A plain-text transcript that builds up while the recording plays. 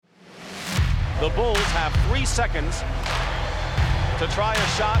The Bulls have 3 seconds to try a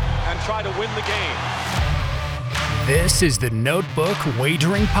shot and try to win the game. This is the Notebook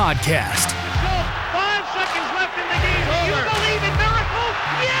Wagering Podcast. Go! 5 seconds left in the game. Do you believe in miracles?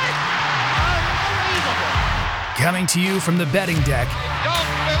 Yes! Unbelievable. Coming to you from the betting deck. Don't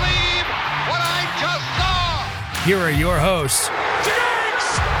believe what I just saw. Here are your hosts.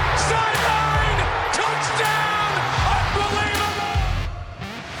 Diggs! Sideline! Touchdown! Unbelievable!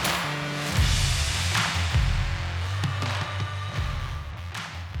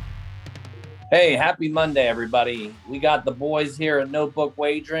 Hey, happy Monday, everybody. We got the boys here at Notebook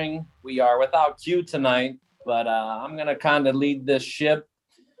Wagering. We are without Q tonight, but I'm going to kind of lead this ship.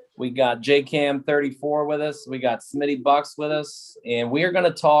 We got JCam34 with us. We got Smitty Bucks with us, and we are going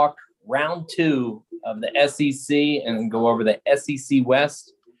to talk round 2 of the SEC and go over the SEC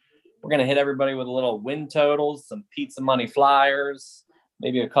West. We're going to hit everybody with a little win totals, some pizza money flyers,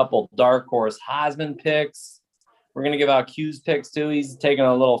 maybe a couple dark horse Heisman picks. We're going to give out Q's picks, too. He's taking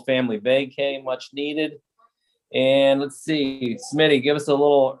a little family vacay, much needed. And let's see, Smitty, give us a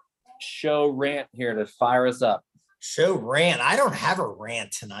little show rant here to fire us up. Show rant. I don't have a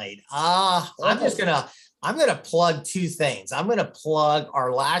rant tonight. I'm gonna plug 2 things. I'm gonna plug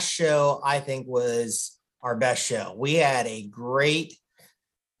our last show. I think was our best show. We had a great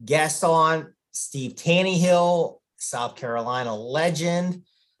guest on, Steve Tannehill, South Carolina legend.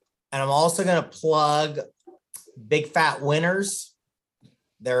 And I'm also gonna plug Big Fat Winners.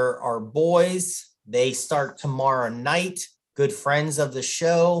 They're our boys. They start tomorrow night. Good friends of the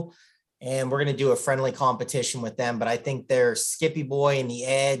show. And we're going to do a friendly competition with them. But I think their Skippy Boy and the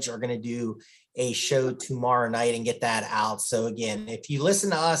Edge are going to do a show tomorrow night and get that out. So again, if you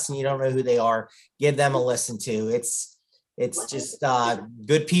listen to us and you don't know who they are, give them a listen to. It's just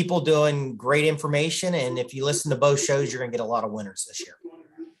good people doing great information. And if you listen to both shows, you're going to get a lot of winners this year.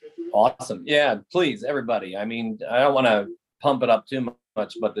 Awesome. Yeah, please, everybody. I mean, I don't want to pump it up too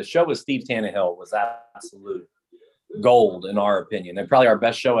much, but the show with Steve Tannehill was absolute gold in our opinion, and probably our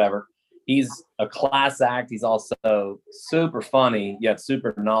best show ever. He's a class act. He's also super funny, yet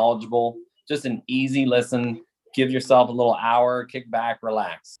super knowledgeable. Just an easy listen. Give yourself a little hour, kick back,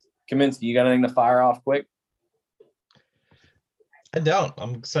 relax. Kaminsky, you got anything to fire off quick? I don't.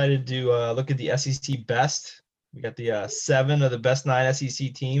 I'm excited to look at the SEC best. We got the 7 of the best 9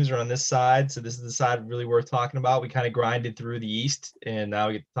 SEC teams are on this side. So this is the side really worth talking about. We kind of grinded through the East, and now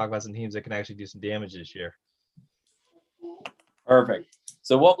we get to talk about some teams that can actually do some damage this year. Perfect.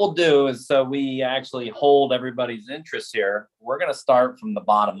 So what we'll do is, so we actually hold everybody's interest here, we're going to start from the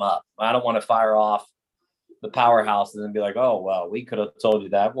bottom up. I don't want to fire off the powerhouses and be like, oh, well, we could have told you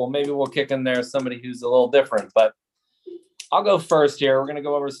that. Well, maybe we'll kick in there somebody who's a little different. But I'll go first here. We're going to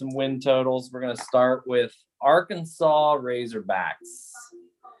go over some win totals. We're going to start with Arkansas Razorbacks.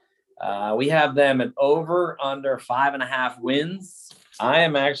 We have them at over under 5.5 wins. I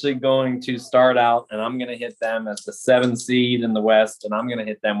am actually going to start out, and I'm going to hit them as the 7 seed in the West, and I'm going to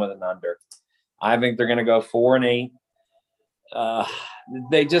hit them with an under. I think they're going to go 4-8.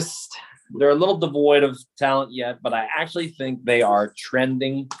 They're a little devoid of talent yet, but I actually think they are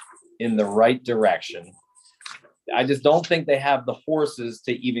trending in the right direction. I just don't think they have the horses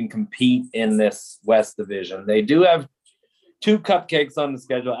to even compete in this West division. They do have 2 cupcakes on the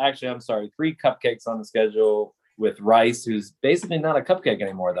schedule. Actually, I'm sorry, 3 cupcakes on the schedule with Rice, who's basically not a cupcake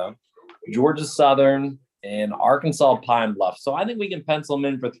anymore, though. Georgia Southern and Arkansas Pine Bluff. So I think we can pencil them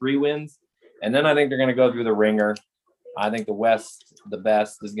in for 3 wins. And then I think they're going to go through the ringer. I think the West, the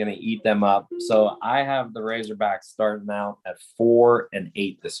best, is going to eat them up. So I have the Razorbacks starting out at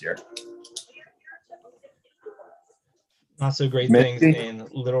 4-8 this year. Not so great things in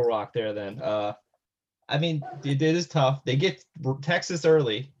Little Rock there then. I mean, it is tough. They get Texas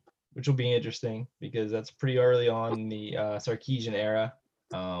early, which will be interesting because that's pretty early on in the Sarkisian era.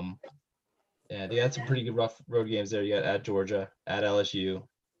 Yeah, they had some pretty good rough road games there. You got at Georgia, at LSU.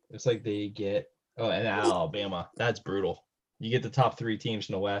 Looks like they get and at Alabama. That's brutal. You get the top 3 teams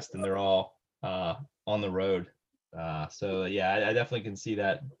from the West, and they're all on the road. So yeah, I definitely can see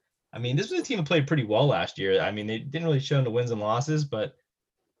that. I mean, this was a team that played pretty well last year. I mean, they didn't really show in the wins and losses, but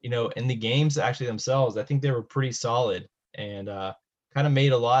in the games actually themselves, I think they were pretty solid and kind of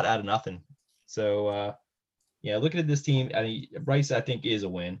made a lot out of nothing. So yeah, looking at this team, Rice I think is a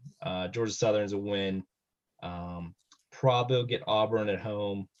win. Georgia Southern is a win. Probably will get Auburn at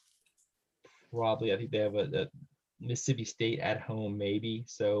home. Probably I think they have a Mississippi State at home maybe.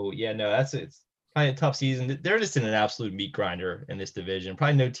 So yeah, no, it's kind of a tough season. They're just in an absolute meat grinder in this division.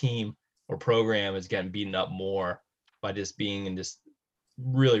 Probably no team or program is getting beaten up more by just being in this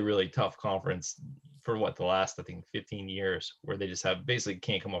really, really tough conference for the last, I think, 15 years where they just basically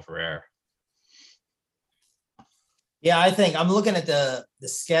can't come up for air. Yeah, I think I'm looking at the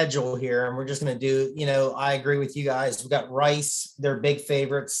schedule here, and we're just going to do, I agree with you guys. We've got Rice, they're big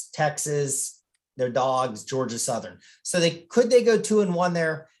favorites, Texas, their dogs, Georgia Southern. So could they go 2-1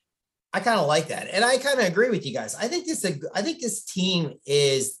 there? I kind of like that. And I kind of agree with you guys. I think this team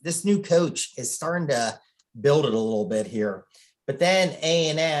this new coach is starting to build it a little bit here. But then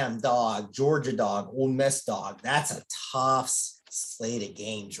A&M dog, Georgia dog, Ole Miss dog. That's a tough slate of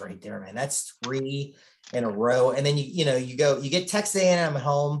games right there, man. That's 3 in a row. And then you get Texas A&M at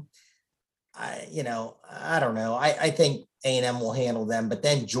home. I don't know. I think A&M will handle them, but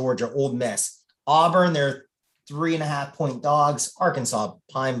then Georgia, Ole Miss, Auburn, they're 3.5-point dogs. Arkansas,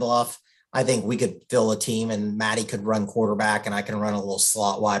 Pine Bluff. I think we could fill a team, and Maddie could run quarterback, and I can run a little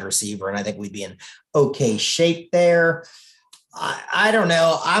slot wide receiver, and I think we'd be in okay shape there. I don't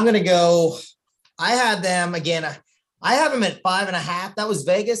know. I'm going to go. I had them again. I have them at 5.5. That was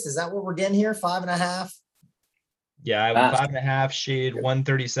Vegas. Is that what we're getting here? 5.5. Yeah, I went 5.5, shade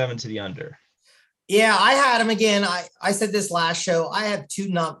 137 to the under. Yeah, I had them again. I said this last show. I have two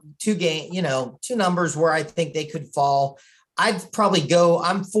numbers where I think they could fall. I'd probably go.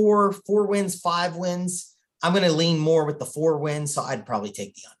 I'm 4 wins, 5 wins. I'm going to lean more with the 4 wins, so I'd probably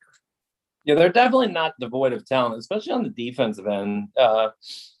take the under. Yeah, they're definitely not devoid of talent, especially on the defensive end.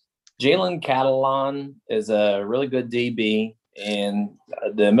 Jalen Catalan is a really good DB, and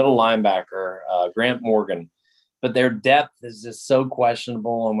the middle linebacker, Grant Morgan. But their depth is just so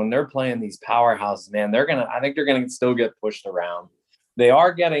questionable. And when they're playing these powerhouses, man, I think they're going to still get pushed around. They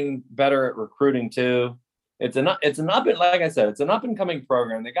are getting better at recruiting too. It's an up and coming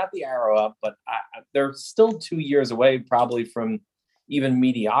program. They got the arrow up, but they're still 2 years away probably from even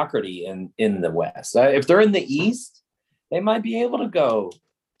mediocrity in the West. If they're in the East, they might be able to go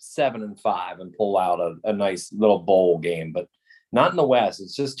 7-5 and pull out a nice little bowl game, but not in the West.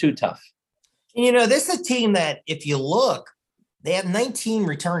 It's just too tough. This is a team that, if you look, they have 19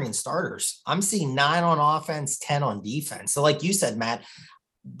 returning starters. I'm seeing 9 on offense, 10 on defense. So like you said, Matt,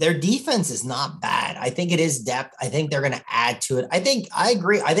 their defense is not bad. I think it is depth. I think they're going to add to it. I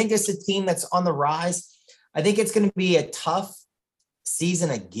agree. I think it's a team that's on the rise. I think it's going to be a tough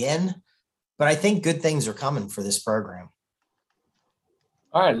season again, but I think good things are coming for this program.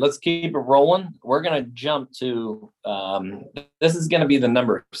 All right, let's keep it rolling. We're going to jump to this is going to be the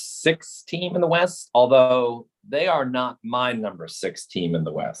number 6 team in the West, although they are not my number 6 team in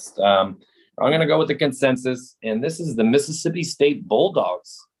the West. I'm going to go with the consensus, and this is the Mississippi State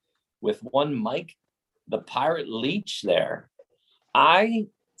Bulldogs with one Mike, the Pirate Leach there. You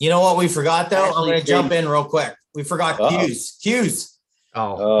know what we forgot, though? I'm going to jump in real quick. We forgot Hughes.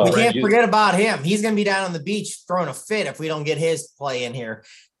 We can't forget about him. He's going to be down on the beach throwing a fit if we don't get his play in here.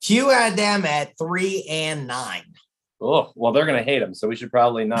 Q had them at 3-9. Oh, well, they're going to hate him, so we should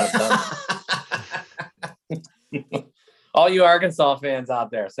probably not have done. All you Arkansas fans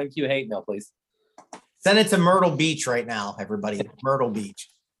out there, send Q hate mail, please. Send it to Myrtle Beach right now, everybody. Myrtle Beach.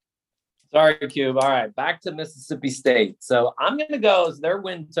 Sorry, Cube. All right, back to Mississippi State. So I'm going to go as their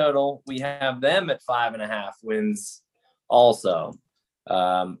win total. We have them at 5.5 wins also.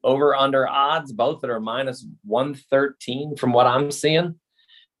 Over under odds, both that are minus 113 from what I'm seeing.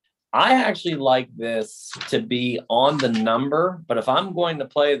 I actually like this to be on the number, but if I'm going to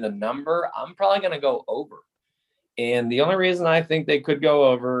play the number, I'm probably going to go over. And the only reason I think they could go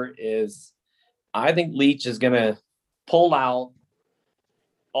over is I think Leach is going to pull out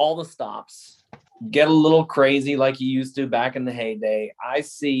all the stops, get a little crazy like he used to back in the heyday. I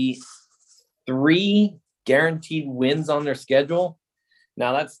see 3 guaranteed wins on their schedule.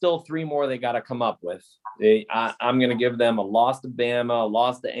 Now, that's still 3 more they got to come up with. I'm going to give them a loss to Bama, a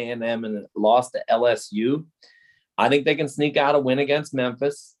loss to A&M, and a loss to LSU. I think they can sneak out a win against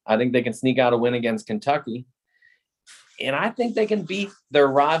Memphis. I think they can sneak out a win against Kentucky. And I think they can beat their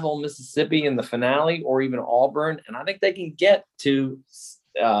rival Mississippi in the finale or even Auburn. And I think they can get to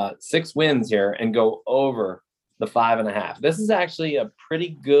 6 wins here and go over the 5.5. This is actually a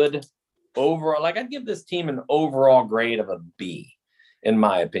pretty good overall. Like, I'd give this team an overall grade of a B. In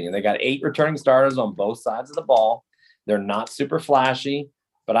my opinion, they got 8 returning starters on both sides of the ball. They're not super flashy,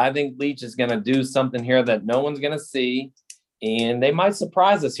 but I think Leach is going to do something here that no one's going to see, and they might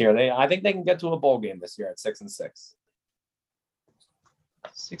surprise us here. I think they can get to a bowl game this year at 6-6.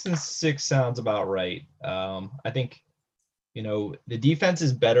 6-6 sounds about right. I think, the defense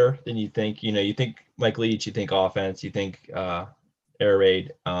is better than you think. You think Mike Leach, you think offense, you think air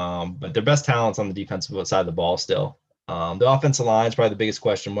raid, but their best talent's on the defensive side of the ball still. The offensive line is probably the biggest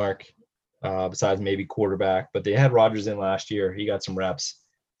question mark, besides maybe quarterback. But they had Rodgers in last year. He got some reps.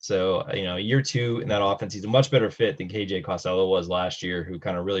 So, year 2 in that offense, he's a much better fit than KJ Costello was last year, who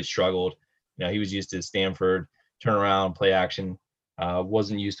kind of really struggled. He was used to Stanford, turn around, play action.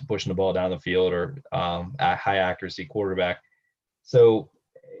 Wasn't used to pushing the ball down the field or at high accuracy quarterback. So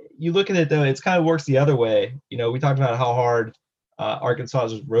you look at it though, it's kind of works the other way. You know, we talked about how hard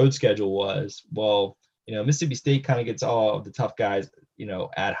Arkansas's road schedule was. Well, you know, Mississippi State kind of gets all of the tough guys, you know,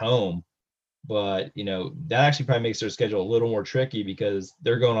 at home. But, you know, that actually probably makes their schedule a little more tricky because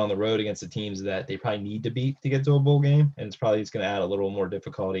they're going on the road against the teams that they probably need to beat to get to a bowl game. And it's probably just going to add a little more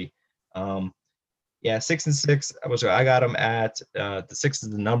difficulty. 6-6. I got them at the 6 is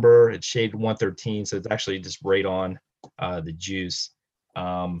the number. It's shaded 113. So it's actually just right on the juice.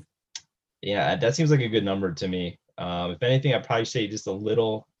 That seems like a good number to me. If anything, I'd probably say just a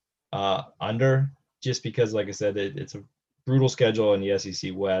little under, just because, like I said, it's a brutal schedule in the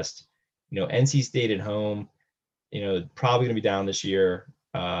SEC West. You know, NC State at home, you know, probably going to be down this year.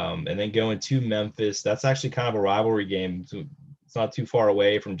 And then going to Memphis, that's actually kind of a rivalry game. So it's not too far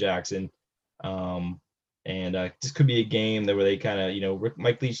away from Jackson. This could be a game where they kind of, you know,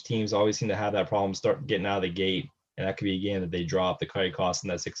 Mike Leach teams always seem to have that problem start getting out of the gate. And that could be a game that they drop the carry cost in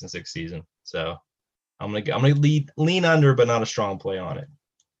that 6-6 season. So I'm gonna lean under, but not a strong play on it.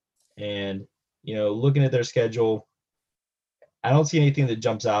 And, you know, looking at their schedule, I don't see anything that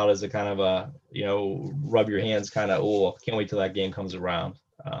jumps out as a kind of a, you know, rub your hands kind of, can't wait till that game comes around.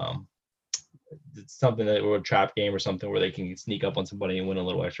 It's something that, or a trap game or something where they can sneak up on somebody and win a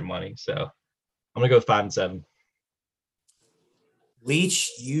little extra money. So I'm going to go with 5-7.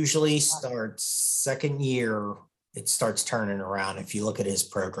 Leach usually starts second year. It starts turning around. If you look at his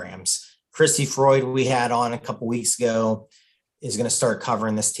programs, Christy Freud, we had on a couple weeks ago, is going to start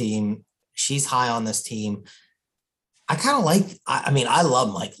covering this team. She's high on this team. I kind of like, I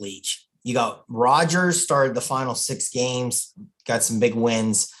love Mike Leach. You got Rogers started the final 6 games, got some big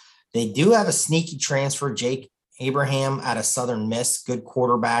wins. They do have a sneaky transfer, Jake Abraham out of Southern Miss, good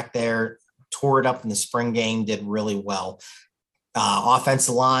quarterback there, tore it up in the spring game, did really well.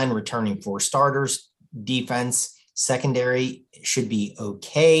 Offensive line, returning 4 starters, defense, secondary should be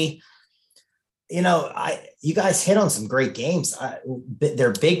okay. You know, you guys hit on some great games.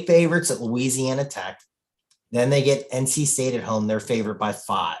 They're big favorites at Louisiana Tech. Then they get NC State at home. They're favored by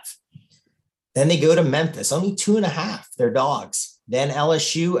 5. Then they go to Memphis, only 2.5. They're dogs. Then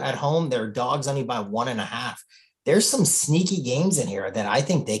LSU at home, they're dogs only by 1.5. There's some sneaky games in here that I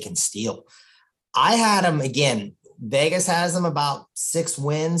think they can steal. I had them again. Vegas has them about 6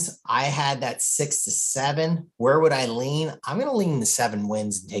 wins. I had that 6-7. Where would I lean? I'm going to lean the 7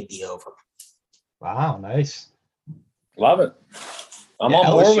 wins and take the over. Wow, nice. Love it. I'm on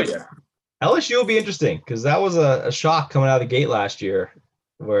board with you. LSU will be interesting because that was a shock coming out of the gate last year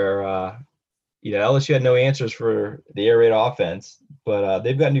where, LSU had no answers for the air raid offense, but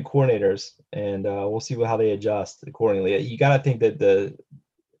they've got new coordinators, and we'll see how they adjust accordingly. You got to think that the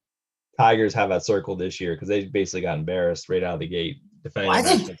Tigers have that circle this year because they basically got embarrassed right out of the gate defending the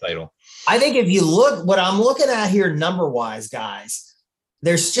national title. I think if you look, what I'm looking at here number-wise, guys,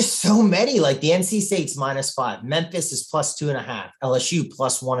 there's just so many. Like the NC State's -5, Memphis is +2.5, LSU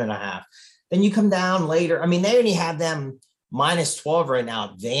 +1.5. Then you come down later. I mean, they only have them -12 right now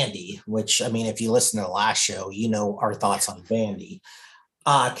at Vandy, which, I mean, if you listen to the last show, you know our thoughts on Vandy.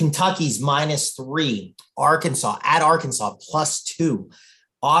 Kentucky's -3, Arkansas +2,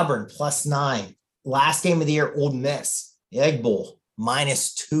 Auburn +9. Last game of the year, Ole Miss, the Egg Bowl,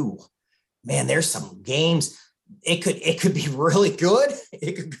 -2. Man, there's some games. It could be really good.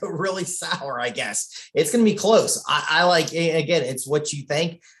 It could go really sour, I guess. It's going to be close. I like, again, it's what you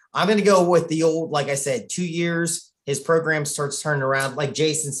think. I'm going to go with the old, like I said, 2 years, his program starts turning around. Like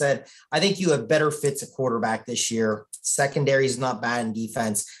Jason said, I think you have better fits at quarterback this year. Secondary is not bad in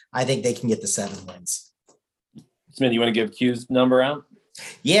defense. I think they can get the 7 wins. Smith, you want to give Q's number out?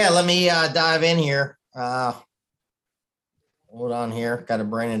 Yeah, let me dive in here. Hold on here. Got to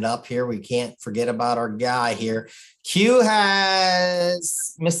bring it up here. We can't forget about our guy here. Q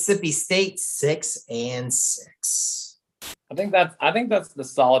has Mississippi State 6-6. I think that's the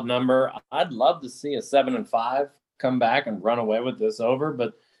solid number. I'd love to see a 7-5 come back and run away with this over,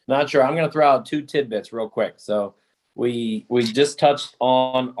 but not sure. I'm going to throw out 2 tidbits real quick. So we just touched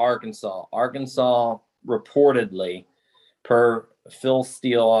on Arkansas. Arkansas reportedly, per Phil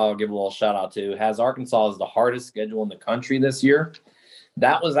Steele, I'll give a little shout out to, has Arkansas as the hardest schedule in the country this year.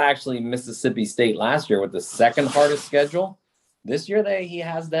 That was actually Mississippi State last year with the 2nd hardest schedule. This year he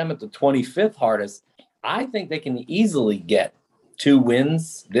has them at the 25th hardest. I think they can easily get 2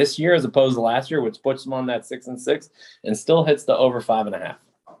 wins this year as opposed to last year, which puts them on that 6-6 and still hits the over 5.5.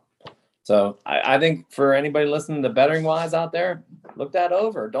 So I think for anybody listening to Betting Wise out there, look that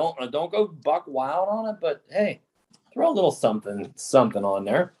over. Don't go buck wild on it, but hey, throw a little something on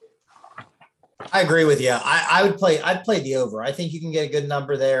there. I agree with you. I'd play the over. I think you can get a good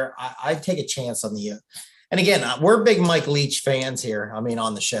number there. I'd take a chance on the, and again, we're big Mike Leach fans here. I mean,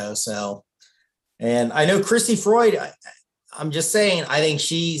 on the show. So, and I know Christy Freud, I'm just saying, I think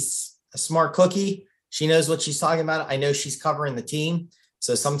she's a smart cookie. She knows what she's talking about. I know she's covering the team.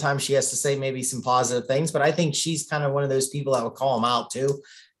 So sometimes she has to say maybe some positive things, but I think she's kind of one of those people that will call them out too.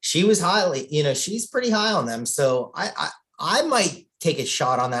 She was highly, she's pretty high on them. So I might take a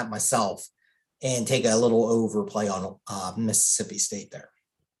shot on that myself and take a little overplay on Mississippi State there.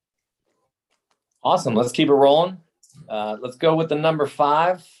 Awesome. Let's keep it rolling. Let's go with the number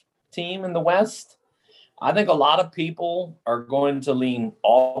 5 team in the West. I think a lot of people are going to lean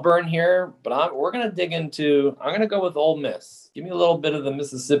Auburn here, but we're going to dig into – I'm going to go with Ole Miss. Give me a little bit of the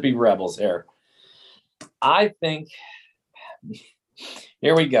Mississippi Rebels here. I think –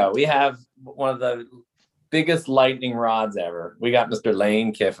 here we go. We have one of the biggest lightning rods ever. We got Mr.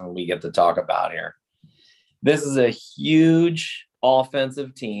 Lane Kiffin we get to talk about here. This is a huge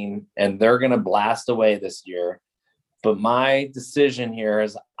offensive team, and they're going to blast away this year. But my decision here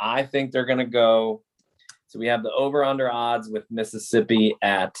is I think they're going to go – so we have the over-under odds with Mississippi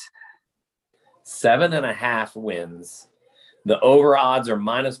at 7.5 wins. The over odds are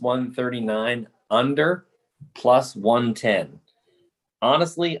minus 139, under plus 110.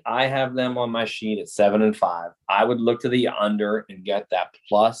 Honestly, I have them on my sheet at 7-5. I would look to the under and get that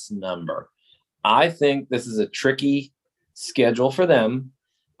plus number. I think this is a tricky schedule for them.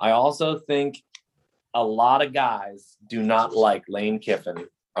 I also think a lot of guys do not like Lane Kiffin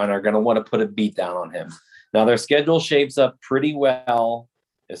and are going to want to put a beat down on him. Now, their schedule shapes up pretty well,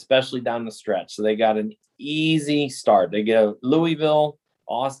 especially down the stretch. So they got an easy start. They go Louisville,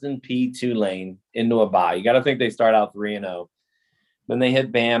 Austin Peay, Tulane into a bye. You got to think they start out 3-0. Then they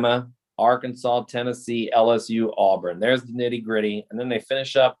hit Bama, Arkansas, Tennessee, LSU, Auburn. There's the nitty-gritty. And then they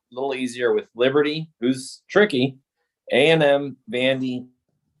finish up a little easier with Liberty, who's tricky, A&M, Vandy,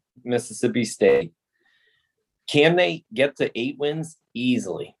 Mississippi State. Can they get to 8 wins?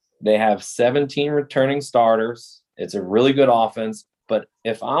 Easily. They have 17 returning starters. It's a really good offense. But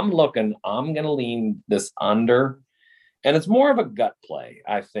if I'm looking, I'm going to lean this under. And it's more of a gut play,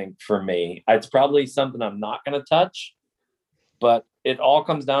 I think, for me. It's probably something I'm not going to touch. But it all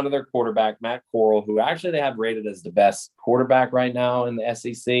comes down to their quarterback, Matt Corral, who actually they have rated as the best quarterback right now in the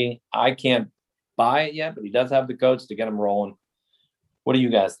SEC. I can't buy it yet, but he does have the coach to get him rolling. What do you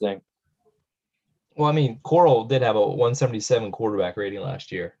guys think? Well, I mean, Corral did have a 177 quarterback rating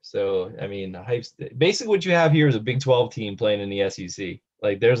last year. So, I mean, basically what you have here is a Big 12 team playing in the SEC.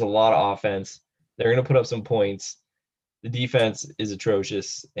 Like, there's a lot of offense. They're going to put up some points. The defense is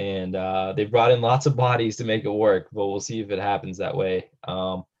atrocious, and they brought in lots of bodies to make it work, but we'll see if it happens that way.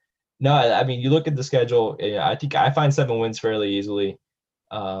 No, I mean, you look at the schedule, I think I find 7 wins fairly easily.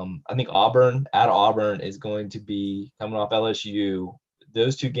 I think Auburn is going to be coming off LSU.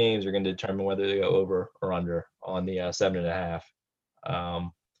 Those 2 games are going to determine whether they go over or under on the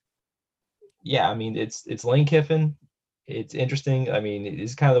 7.5. Yeah, I mean, it's Lane Kiffin. It's interesting. I mean,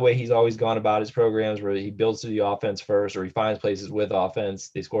 it's kind of the way he's always gone about his programs, where he builds through the offense first, or he finds places with offense.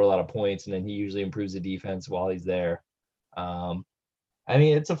 They score a lot of points, and then he usually improves the defense while he's there. I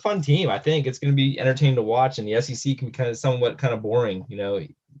mean, it's a fun team. I think it's going to be entertaining to watch, and the SEC can be somewhat boring.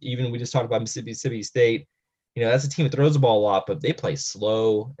 Even we just talked about Mississippi State. That's a team that throws the ball a lot, but they play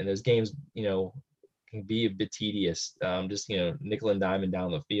slow, and those games, can be a bit tedious. Just nickel and diamond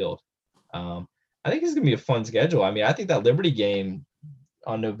down the field. I think it's going to be a fun schedule. I mean, I think that Liberty game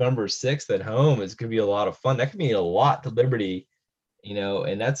on November 6th at home is going to be a lot of fun. That could mean a lot to Liberty,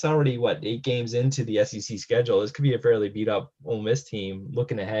 and that's already 8 games into the SEC schedule. This could be a fairly beat up Ole Miss team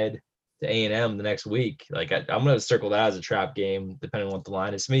looking ahead to A&M the next week. Like, I'm going to circle that as a trap game, depending on what the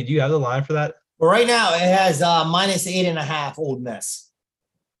line is. Smitty, do you have the line for that? Well, right now it has minus 8.5 Ole Miss.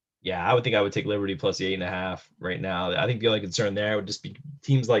 Yeah, I would think I would take Liberty plus the 8.5 right now. I think the only concern there would just be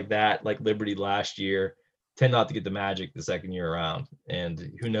teams like that, like Liberty last year, tend not to get the magic the second year around.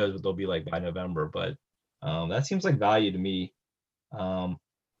 And who knows what they'll be like by November. But that seems like value to me.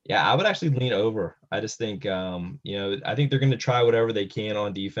 Yeah, I would actually lean over. I just think, I think they're going to try whatever they can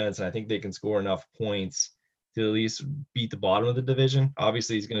on defense. And I think they can score enough points to at least beat the bottom of the division.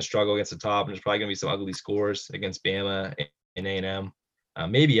 Obviously, he's going to struggle against the top, and there's probably going to be some ugly scores against Bama and A&M.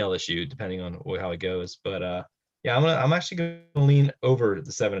 Maybe LSU, depending on how it goes. But yeah, I'm actually going to lean over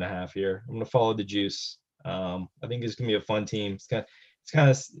the 7.5 here. I'm going to follow the juice. I think it's going to be a fun team. It's kind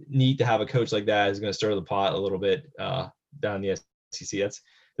of neat to have a coach like that who's going to stir the pot a little bit down the SEC.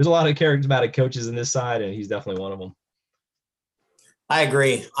 There's a lot of charismatic coaches in this side, and he's definitely one of them. I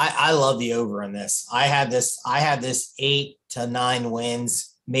agree. I love the over in this. I had this 8 to 9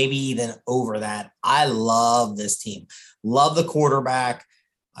 wins. maybe even over that. I love this team. Love the quarterback.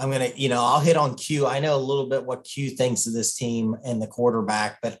 I'm going to, I'll hit on Q. I know a little bit what Q thinks of this team and the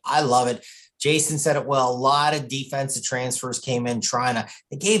quarterback, but I love it. Jason said it well. A lot of defensive transfers came in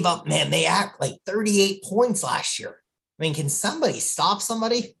they gave up, man, they act like 38 points last year. I mean, can somebody stop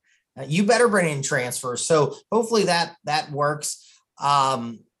somebody? You better bring in transfers. So hopefully that works.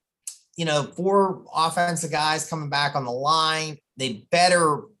 4 offensive guys coming back on the line. They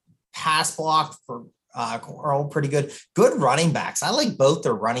better pass block for are all pretty good. Good running backs. I like both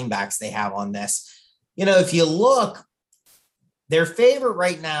their running backs they have on this. If you look, their favorite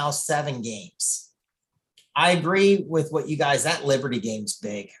right now, 7 games. I agree with what you guys, that Liberty game's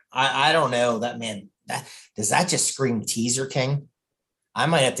big. I don't know that, man, does that just scream teaser king? I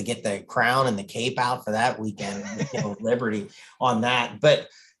might have to get the crown and the cape out for that weekend, Liberty on that. But,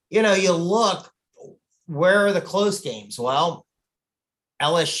 you look, where are the close games? Well,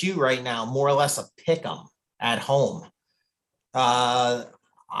 LSU right now, more or less a pick 'em at home.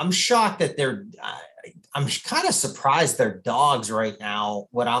 I'm shocked that I'm kind of surprised they're dogs right now,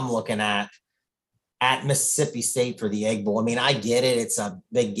 what I'm looking at Mississippi State for the Egg Bowl. I mean, I get it. It's a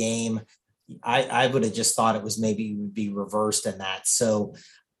big game. I would have just thought it was maybe would be reversed in that. So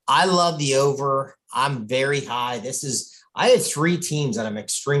I love the over. I'm very high. I had 3 teams that I'm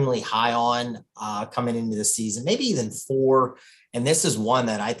extremely high on coming into the season, maybe even 4. And this is one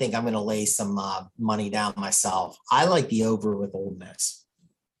that I think I'm going to lay some money down myself. I like the over with Ole Miss.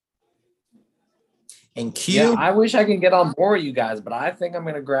 And Q. Yeah, I wish I could get on board with you guys, but I think I'm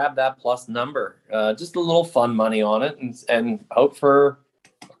going to grab that plus number. Just a little fun money on it and hope for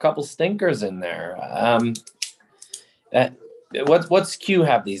a couple stinkers in there. What's Q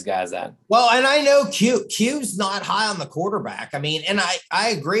have these guys at? Well, and I know Q's not high on the quarterback. I mean, and I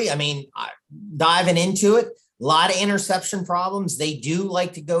agree. I mean, diving into it, a lot of interception problems. They do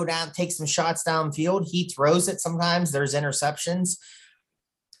like to go down, take some shots downfield. He throws it sometimes. There's interceptions.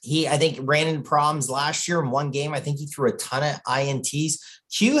 I think ran into problems last year in one game. I think he threw a ton of INTs.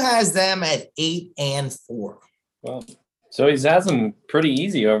 Q has them at 8 and 4. Well, so he's has them pretty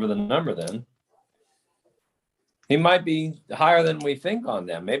easy over the number then. He might be higher than we think on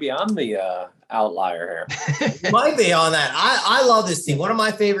them. Maybe I'm the outlier here. Might be on that. I love this team. One of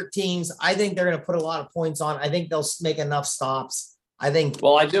my favorite teams. I think they're going to put a lot of points on. I think they'll make enough stops. I think.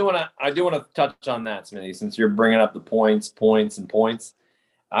 Well, I do want to touch on that, Smitty, since you're bringing up the points.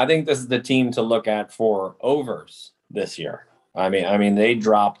 I think this is the team to look at for overs this year. I mean, they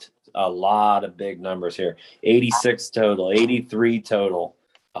dropped a lot of big numbers here. 86 total, 83 total.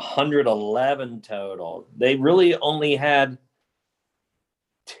 111 total. They really only had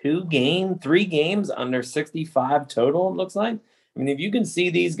 3 games under 65 total, it looks like. I mean, if you can see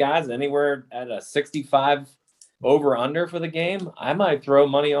these guys anywhere at a 65 over under for the game, I might throw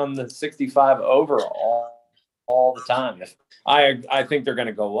money on the 65 over all the time. I think they're going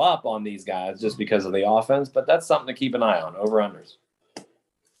to go up on these guys just because of the offense, but that's something to keep an eye on, over unders.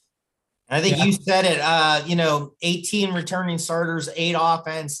 I think you said it, 18 returning starters, 8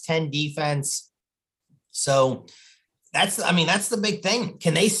 offense, 10 defense. So that's the big thing.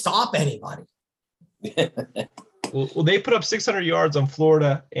 Can they stop anybody? Well, they put up 600 yards on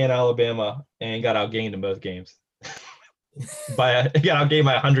Florida and Alabama and got outgained in both games. Got outgained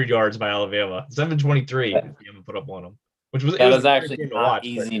by 100 yards by Alabama. 723 Alabama put up on them, which was actually not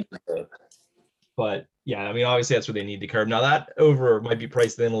easy. But yeah, I mean, obviously that's where they need to curb. Now that over might be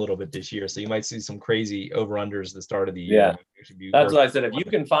priced in a little bit this year, so you might see some crazy over-unders at the start of the year. Yeah, that's what I said. If you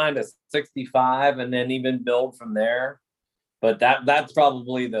can find a 65 and then even build from there, but that's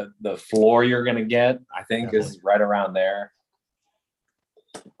probably the floor you're going to get, I think, is right around there.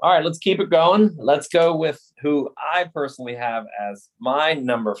 All right, let's keep it going. Let's go with who I personally have as my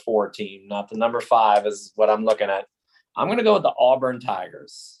number 4 team, not the number 5 is what I'm looking at. I'm going to go with the Auburn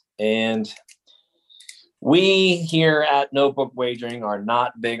Tigers. And we here at Notebook Wagering are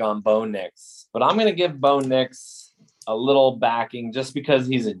not big on Bo Nix, but I'm going to give Bo Nix a little backing just because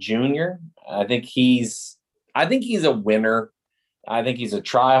he's a junior. I think he's a winner. I think he's a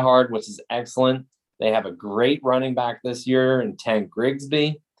try-hard, which is excellent. They have a great running back this year in Tank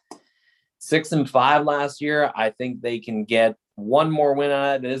Grigsby. 6-5 last year. I think they can get one more win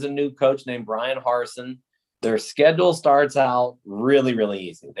on it. There's a new coach named Brian Harsin. Their schedule starts out really, really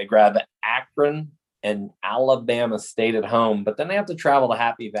easy. They grab Akron and Alabama State at home, but then they have to travel to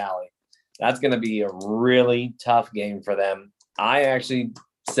Happy Valley. That's going to be a really tough game for them. I actually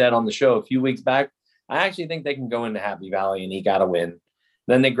said on the show a few weeks back, I actually think they can go into Happy Valley and eke out a win.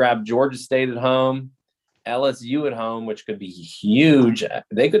 Then they grab Georgia State at home, LSU at home, which could be huge.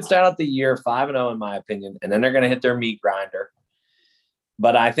 They could start out the year 5-0 in my opinion, and then they're going to hit their meat grinder.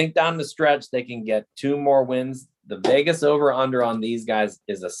 But I think down the stretch, they can get 2 more wins. The Vegas over-under on these guys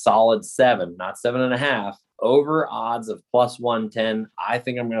is a solid 7, not 7.5. Over odds of plus 110. I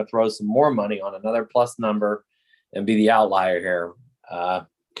think I'm going to throw some more money on another plus number and be the outlier here.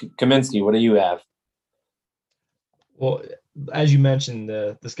 Kaminsky, what do you have? Well, as you mentioned,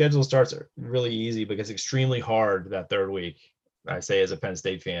 the schedule starts really easy because it's extremely hard that third week. I say as a Penn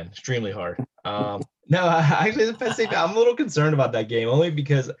State fan, extremely hard. No, actually, as a Penn State fan, I'm a little concerned about that game only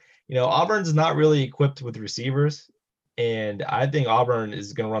because, Auburn's not really equipped with receivers. And I think Auburn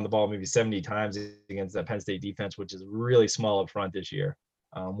is going to run the ball maybe 70 times against that Penn State defense, which is really small up front this year.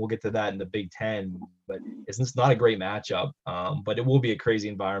 We'll get to that in the Big Ten, but it's not a great matchup. But it will be a crazy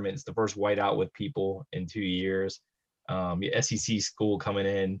environment. It's the first whiteout with people in 2 years. The SEC school coming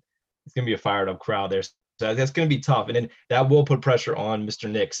in. It's going to be a fired up crowd there. So that's going to be tough. And then that will put pressure on Mr.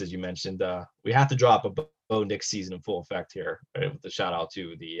 Nix, as you mentioned. We have to drop a Bo Nix season in full effect here. Right? With the shout out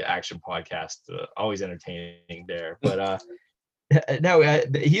to the Action Podcast. Always entertaining there. But no,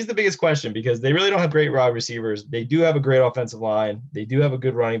 he's the biggest question because they really don't have great wide receivers. They do have a great offensive line. They do have a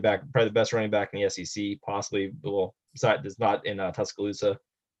good running back, probably the best running back in the SEC, possibly. Well, besides, not in Tuscaloosa.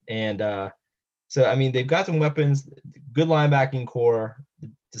 And so, I mean, they've got some weapons, good linebacking core.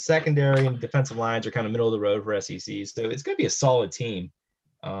 The secondary and defensive lines are kind of middle of the road for SEC. So it's going to be a solid team.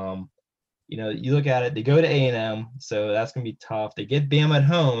 You look at it, they go to A&M, so that's going to be tough. They get Bama at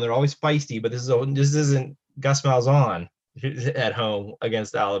home. They're always feisty, but this isn't Gus Malzahn at home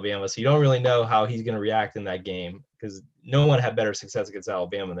against Alabama. So you don't really know how he's going to react in that game because no one had better success against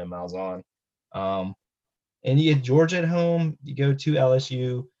Alabama than Malzahn. And you get Georgia at home. You go to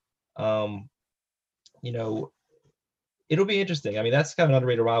LSU. It'll be interesting. I mean, that's kind of an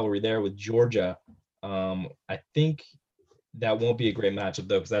underrated rivalry there with Georgia. I think that won't be a great matchup,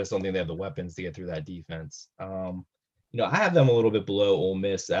 though, because I just don't think they have the weapons to get through that defense. I have them a little bit below Ole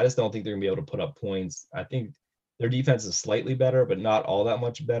Miss. I just don't think they're going to be able to put up points. I think their defense is slightly better, but not all that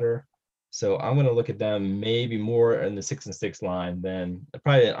much better. So I'm going to look at them maybe more in the 6-6 line than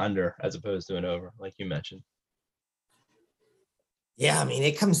probably an under as opposed to an over, like you mentioned. Yeah, I mean,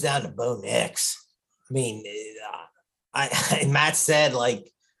 it comes down to Bo Nix. I mean, Matt said, I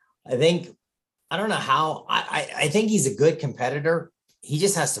don't know how. I think he's a good competitor. He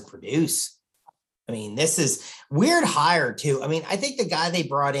just has to produce. I mean, this is weird hire too. I mean, I think the guy they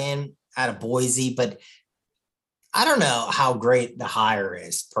brought in out of Boise, but I don't know how great the hire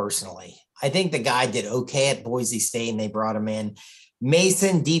is personally. I think the guy did okay at Boise State and they brought him in.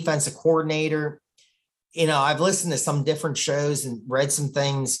 Mason, defensive coordinator. I've listened to some different shows and read some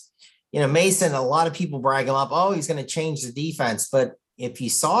things. Mason, a lot of people brag him up. Oh, he's going to change the defense. But if you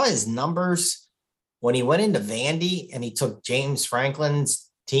saw his numbers when he went into Vandy and he took James Franklin's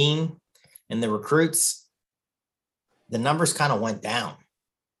team and the recruits, the numbers kind of went down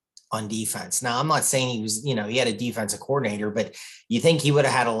on defense. Now, I'm not saying he was, he had a defensive coordinator, but you think he would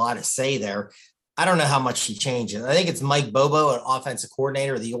have had a lot of say there. I don't know how much he changed it. I think it's Mike Bobo, an offensive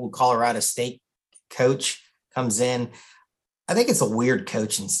coordinator, the old Colorado State coach, comes in. I think it's a weird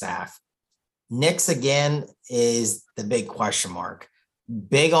coaching staff. Nix, again, is the big question mark.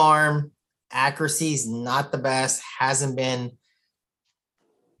 Big arm, accuracy is not the best, hasn't been.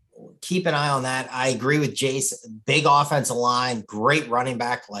 Keep an eye on that. I agree with Jason. Big offensive line, great running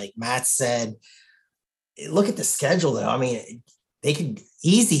back, like Matt said. Look at the schedule, though. I mean, they could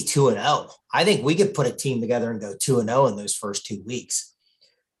easy 2-0. I think we could put a team together and go 2-0 in those first 2 weeks.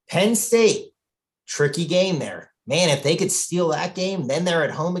 Penn State, tricky game there. Man, if they could steal that game, then they're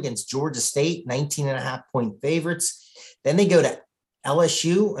at home against Georgia State, 19.5-point favorites. Then they go to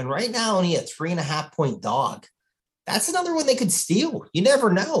LSU, and right now only a 3.5-point dog. That's another one they could steal. You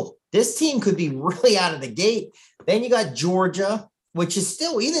never know. This team could be really out of the gate. Then you got Georgia, which is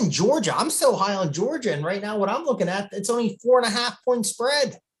still, even Georgia, I'm so high on Georgia, and right now what I'm looking at, it's only 4.5-point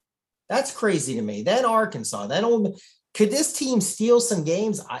spread. That's crazy to me. Then Arkansas. Then could this team steal some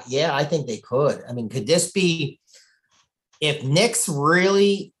games? Yeah, I think they could. I mean, could this be, if Nix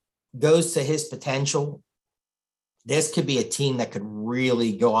really goes to his potential, this could be a team that could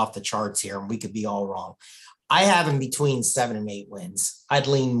really go off the charts here, and we could be all wrong. I have him between 7 and 8 wins. I'd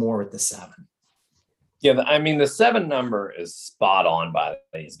lean more with the 7. Yeah, I mean, the 7 number is spot on by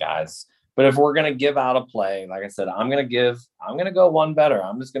these guys. But if we're going to give out a play, like I said, I'm going to go one better.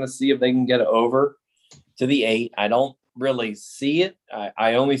 I'm just going to see if they can get over to the 8. I don't really see it.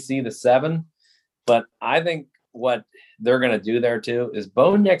 I only see the 7. But I think what they're going to do there too is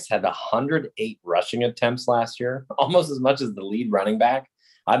Bo Nix had 108 rushing attempts last year, almost as much as the lead running back.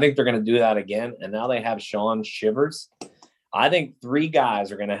 I think they're going to do that again. And now they have Sean Shivers. I think 3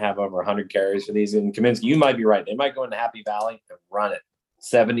 guys are going to have over 100 carries for these. And Kaminsky, you might be right. They might go into Happy Valley and run it.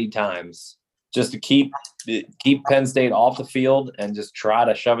 70 times just to keep Penn State off the field and just try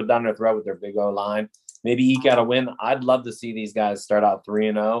to shove it down their throat with their big O line. Maybe eke out a win. I'd love to see these guys start out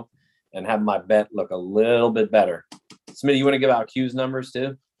 3-0 and have my bet look a little bit better. Smitty, you want to give out Q's numbers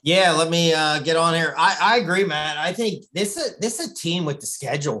too? Yeah, let me get on here. I agree, Matt. I think this is a team with the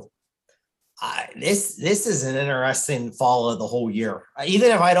schedule. This is an interesting follow the whole year.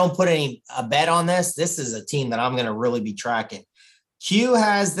 Even if I don't put a bet on this is a team that I'm going to really be tracking. Q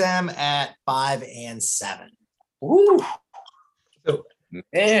has them at 5-7. Ooh.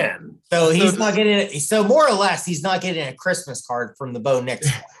 Man. So he's not getting it. So more or less, he's not getting a Christmas card from the Bo Nix.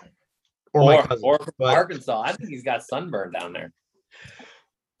 or from Arkansas. I think he's got sunburn down there.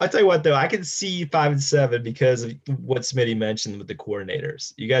 I'll tell you what, though, I can see 5-7 because of what Smitty mentioned with the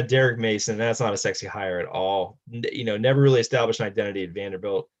coordinators. You got Derek Mason. That's not a sexy hire at all. Never really established an identity at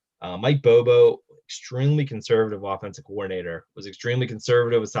Vanderbilt. Mike Bobo, extremely conservative offensive coordinator, was extremely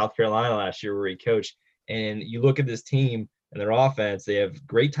conservative with South Carolina last year where he coached. And you look at this team and their offense, they have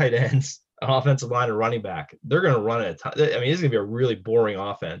great tight ends, an offensive line, and running back. They're going to run it. I mean, it's going to be a really boring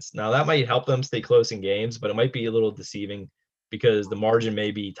offense. Now, that might help them stay close in games, but it might be a little deceiving because the margin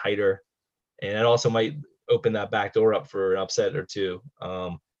may be tighter. And it also might open that back door up for an upset or two.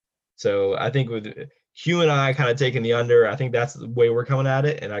 So I think with Hugh and I kind of taking the under, I think that's the way we're coming at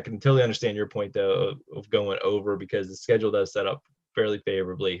it. And I can totally understand your point, though, of going over because the schedule does set up fairly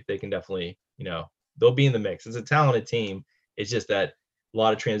favorably. They can definitely, they'll be in the mix. It's a talented team. It's just that a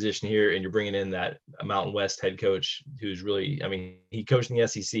lot of transition here, and you're bringing in that Mountain West head coach who's really, I mean, he coached in the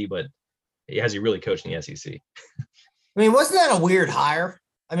SEC, but has he really coached in the SEC? I mean, wasn't that a weird hire?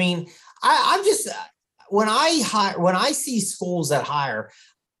 I mean, I'm just when I see schools that hire,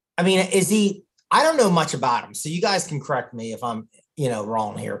 I mean, I don't know much about him, so you guys can correct me if I'm,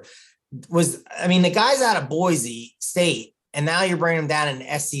 wrong here. The guy's out of Boise State, and now you're bringing him down in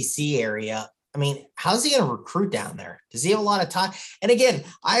the SEC area. I mean, how's he going to recruit down there? Does he have a lot of time? And again,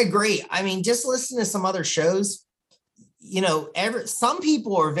 I agree. I mean, just listen to some other shows. Some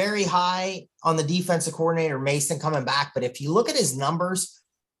people are very high on the defensive coordinator, Mason, coming back. But if you look at his numbers,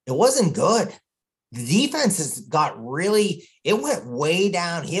 it wasn't good. The defense it went way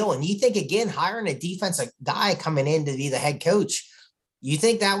downhill. And you think, again, hiring a defensive guy coming in to be the head coach, you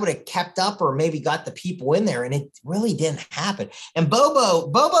think that would have kept up or maybe got the people in there, and it really didn't happen. And Bobo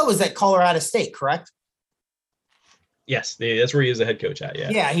was at Colorado State, correct? Yes, that's where he was the head coach at,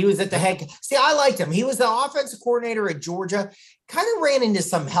 yeah. Yeah, he was at the head. See, I liked him. He was the offensive coordinator at Georgia, kind of ran into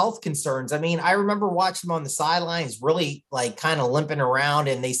some health concerns. I mean, I remember watching him on the sidelines, really kind of limping around,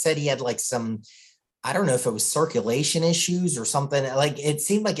 and they said he had some, I don't know if it was circulation issues or something. It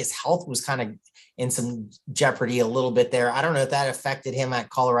seemed like his health was kind of in some jeopardy a little bit there. I don't know if that affected him at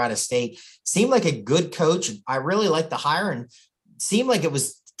Colorado State. Seemed like a good coach. I really liked the hire and seemed like it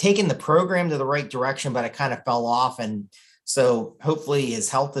was taking the program to the right direction, but it kind of fell off. And so hopefully his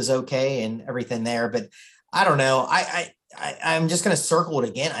health is okay and everything there. But I don't know. I'm just going to circle it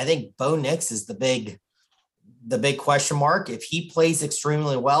again. I think Bo Nix is the big question mark. If he plays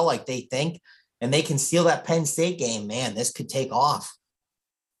extremely well, like they think, and they can steal that Penn State game, man, this could take off.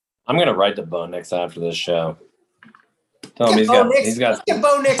 I'm going to write to Bo Nix after this show. Tell him he's got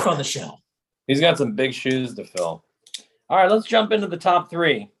Bo Nix on the show. He's got some big shoes to fill. All right, let's jump into the top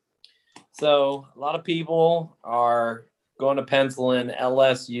three. So a lot of people are going to pencil in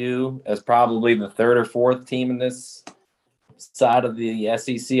LSU as probably the third or fourth team in this side of the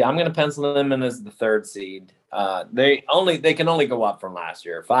SEC. I'm going to pencil them in as the third seed. They can only go up from last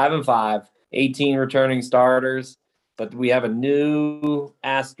year. 5-5, 18 returning starters. But we have a new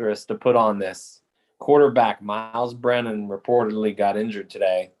asterisk to put on this. Quarterback Miles Brennan reportedly got injured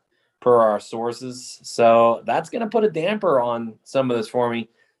today, per our sources. So that's going to put a damper on some of this for me.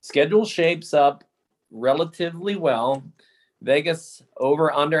 Schedule shapes up relatively well. Vegas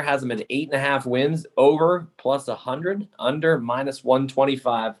over-under has them at 8.5 wins, over plus 100, under minus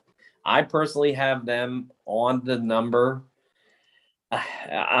 125. I personally have them on the number.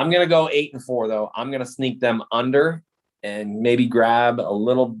 I'm going to go 8-4, though. I'm going to sneak them under and maybe grab a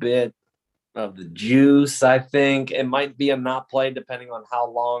little bit of the juice. I think it might be a not play depending on how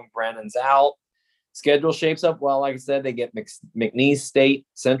long Brandon's out. Schedule shapes up well. Like I said, they get McNeese State,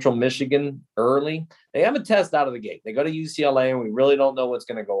 Central Michigan early. They have a test out of the gate. They go to UCLA, and we really don't know what's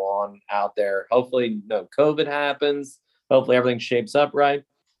going to go on out there. Hopefully no COVID happens. Hopefully everything shapes up right.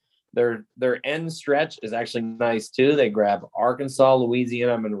 Their end stretch is actually nice too. They grab Arkansas,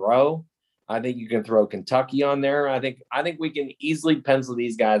 Louisiana, Monroe. I think you can throw Kentucky on there. I think we can easily pencil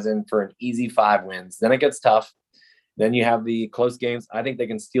these guys in for an easy 5 wins. Then it gets tough. Then you have the close games. I think they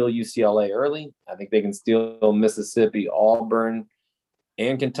can steal UCLA early. I think they can steal Mississippi, Auburn,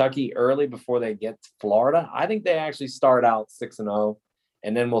 and Kentucky early before they get to Florida. I think they actually start out 6-0,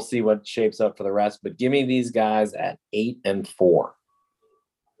 and then we'll see what shapes up for the rest. But give me these guys at 8-4.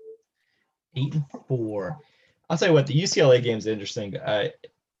 8-4. I'll tell you what, the UCLA game is interesting.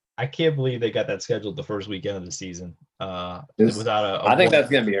 I can't believe they got that scheduled the first weekend of the season. I think that's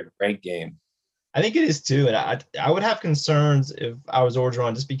going to be a great game. I think it is too, and I would have concerns if I was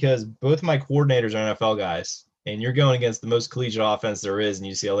Orgeron, just because both my coordinators are NFL guys, and you're going against the most collegiate offense there is in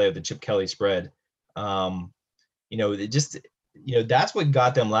UCLA with the Chip Kelly spread. That's what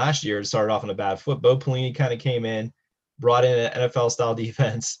got them last year. It started off on a bad foot. Bo Pelini kind of came in, brought in an NFL style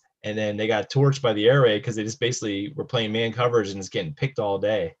defense, and then they got torched by the air raid because they just basically were playing man coverage and just getting picked all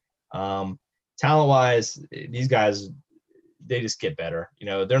day. Talent-wise, these guys, they just get better.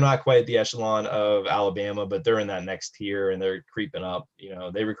 They're not quite at the echelon of Alabama, but they're in that next tier and they're creeping up.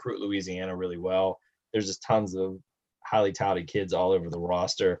 They recruit Louisiana really well. There's just tons of highly touted kids all over the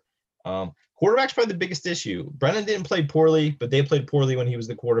roster. Quarterback's probably the biggest issue. Brennan didn't play poorly, but they played poorly when he was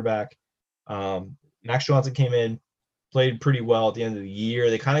the quarterback. Max Johnson came in, played pretty well at the end of the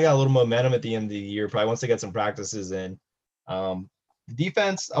year. They kind of got a little momentum at the end of the year, probably once they got some practices in. The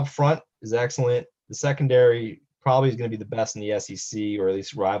defense up front is excellent. The secondary probably is going to be the best in the SEC, or at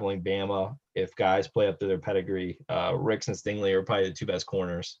least rivaling Bama if guys play up to their pedigree. Ricks and Stingley are probably the two best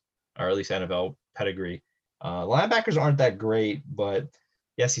corners, or at least NFL pedigree. Linebackers aren't that great, but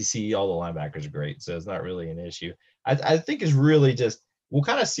the SEC, all the linebackers are great, so it's not really an issue. I think it's really just, we'll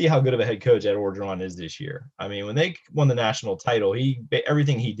kind of see how good of a head coach Ed Orgeron is this year. I mean, when they won the national title,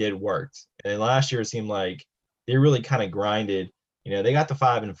 everything he did worked. And last year it seemed like they really kind of grinded. They got to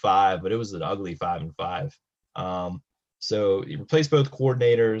 5-5, but it was an ugly 5-5. So you replace both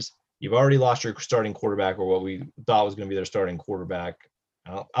coordinators. You've already lost your starting quarterback, or what we thought was going to be their starting quarterback.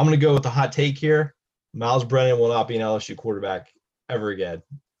 I'm going to go with the hot take here. Miles Brennan will not be an LSU quarterback ever again.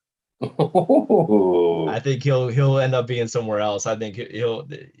 I think he'll end up being somewhere else. I think he'll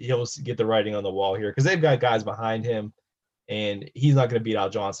get the writing on the wall here, because they've got guys behind him, and he's not going to beat Al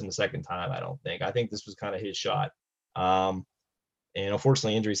Johnson the second time. I don't think. I think this was kind of his shot. And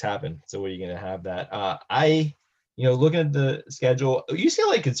unfortunately, injuries happen. So what are you going to have that? Looking at the schedule,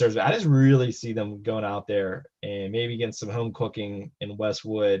 UCLA concerns me. I just really see them going out there and maybe getting some home cooking in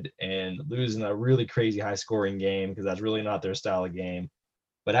Westwood and losing a really crazy high-scoring game, because that's really not their style of game.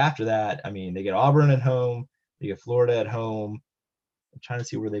 But after that, I mean, they get Auburn at home. They get Florida at home. I'm trying to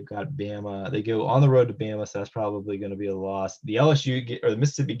see where they've got Bama. They go on the road to Bama, so that's probably going to be a loss. The LSU or the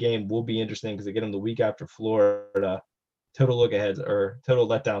Mississippi game will be interesting because they get them the week after Florida. Total look ahead or total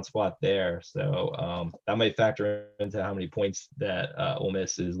letdown spot there. So that might factor into how many points that Ole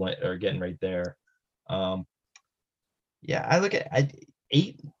Miss is getting right there. I look at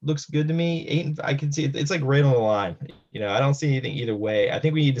 8 looks good to me. 8, I can see it's like right on the line. I don't see anything either way. I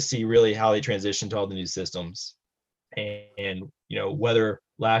think we need to see really how they transition to all the new systems, and whether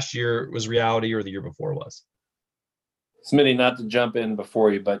last year was reality or the year before was. Smitty, not to jump in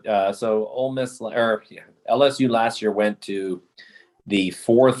before you, but so Ole Miss or LSU last year went to the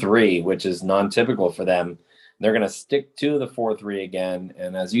 4-3, which is non-typical for them. They're going to stick to the 4-3 again,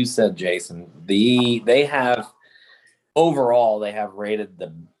 and as you said, Jason, they have rated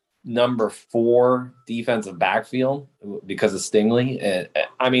the number 4 defensive backfield because of Stingley.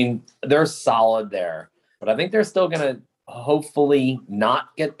 I mean, they're solid there, but I think they're still going to hopefully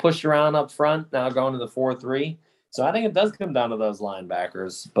not get pushed around up front now going to the 4-3. So I think it does come down to those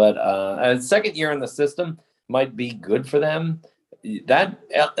linebackers, but a second year in the system might be good for them. That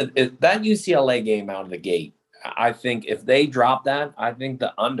UCLA game out of the gate, I think if they drop that, I think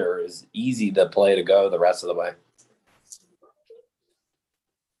the under is easy to play to go the rest of the way.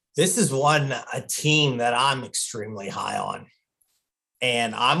 This is a team that I'm extremely high on,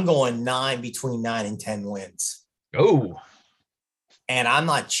 and I'm going between 9 and 10 wins. Oh, and I'm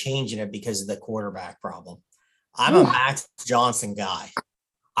not changing it because of the quarterback problem. I'm a Max Johnson guy.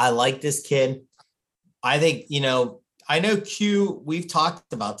 I like this kid. I think, I know Q, we've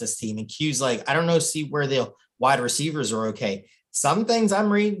talked about this team, and Q's like, I don't know, see where the wide receivers are okay. Some things I'm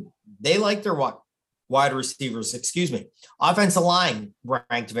reading, they like their wide receivers, Offensive line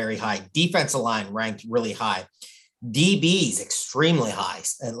ranked very high. Defensive line ranked really high. DBs extremely high.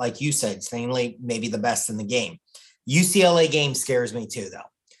 And like you said, Stanley, maybe the best in the game. UCLA game scares me too, though.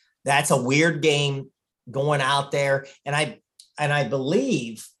 That's a weird game going out there. And I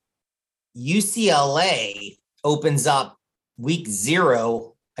believe UCLA opens up week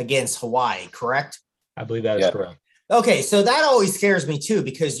 0 against Hawaii, correct? I believe that is correct. Okay, so that always scares me too,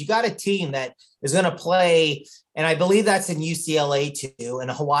 because you got a team that is going to play, and I believe that's in UCLA too,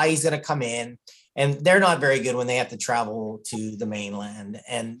 and Hawaii's going to come in, And they're not very good when they have to travel to the mainland,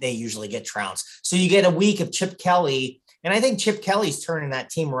 and they usually get trounced. So you get a week of Chip Kelly, and I think Chip Kelly's turning that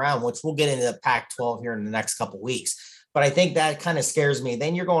team around, which we'll get into the Pac-12 here in the next couple of weeks. But I think that kind of scares me.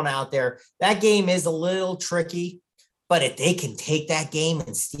 Then you're going out there. That game is a little tricky, but if they can take that game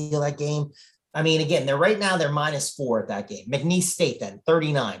and steal that game, I mean, again, they're -4 at that game. McNeese State then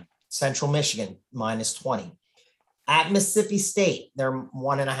 39, Central Michigan -20. At Mississippi State, they're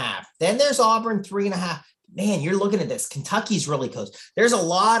 1.5. Then there's Auburn 3.5. Man, you're looking at this. Kentucky's really close. There's a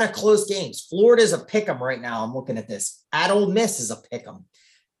lot of close games. Florida's a pick 'em right now. I'm looking at this. At Ole Miss is a pick 'em.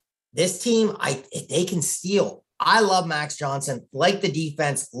 This team, if they can steal. I love Max Johnson. Like the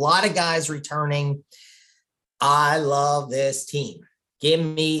defense. A lot of guys returning. I love this team. Give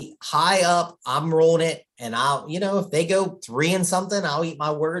me high up. I'm rolling it. And if they go 3-something, I'll eat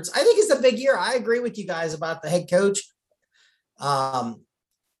my words. I think it's a big year. I agree with you guys about the head coach. When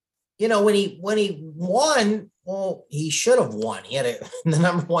he won, well, he should have won. He had the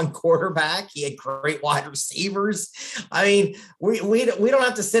number one quarterback. He had great wide receivers. I mean, we don't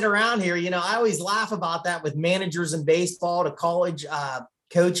have to sit around here. I always laugh about that with managers in baseball to college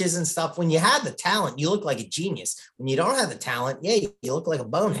coaches and stuff. When you have the talent, you look like a genius. When you don't have the talent, you look like a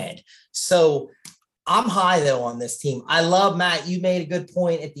bonehead. So I'm high though on this team. I love, Matt, you made a good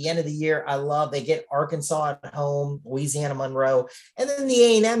point at the end of the year. They get Arkansas at home, Louisiana Monroe, and then the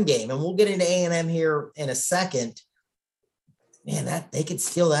A&M game. And we'll get into A&M here in a second. Man, that they could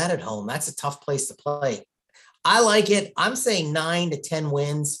steal that at home. That's a tough place to play. I like it. I'm saying 9 to 10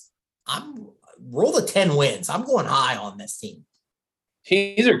 wins. Roll the 10 wins. I'm going high on this team.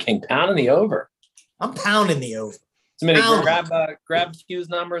 Teaser King pounding the over. I'm pounding the over. Grab Q's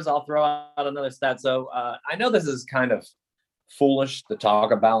numbers. I'll throw out another stat. So I know this is kind of foolish to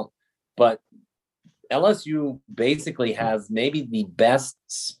talk about, but LSU basically has maybe the best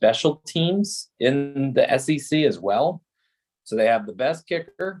special teams in the SEC as well. So they have the best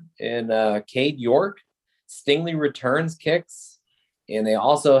kicker in Cade York. Stingley returns kicks. And they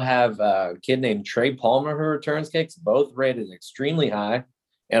also have a kid named Trey Palmer who returns kicks, both rated extremely high.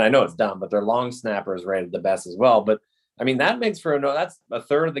 And I know it's dumb, but their long snapper is rated the best as well. But I mean, that makes that's a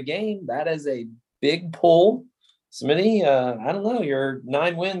third of the game. That is a big pull. Smitty, I don't know. Your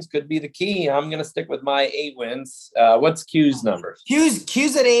 9 wins could be the key. I'm going to stick with my 8 wins. What's Q's numbers?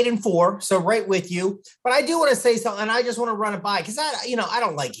 Q's at 8-4, so right with you. But I do want to say something, and I just want to run it by because I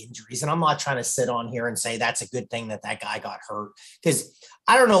don't like injuries, and I'm not trying to sit on here and say that's a good thing that guy got hurt because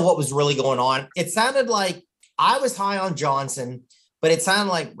I don't know what was really going on. It sounded like I was high on Johnson, but it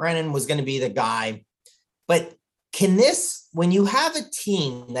sounded like Brennan was going to be the guy. But when you have a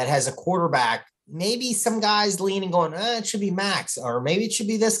team that has a quarterback, maybe some guys leaning going, it should be Max, or maybe it should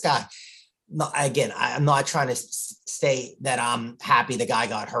be this guy. No, again, I'm not trying to say that I'm happy the guy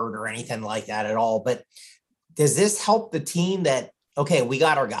got hurt or anything like that at all. But does this help the team that, okay, we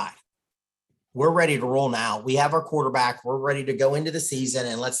got our guy. We're ready to roll now. We have our quarterback. We're ready to go into the season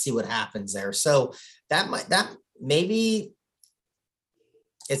and let's see what happens there. So that maybe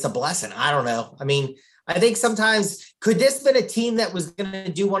it's a blessing. I don't know. I mean, I think sometimes could this have been a team that was going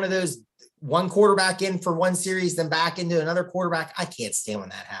to do one of those one quarterback in for one series, then back into another quarterback? I can't stand when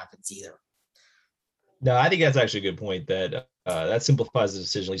that happens either. No, I think that's actually a good point that simplifies the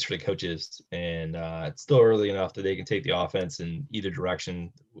decision, at least for the coaches. And it's still early enough that they can take the offense in either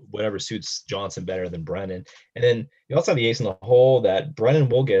direction, whatever suits Johnson better than Brennan. And then you also have the ace in the hole that Brennan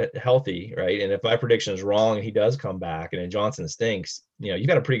will get healthy, right? And if my prediction is wrong and he does come back and then Johnson stinks, you've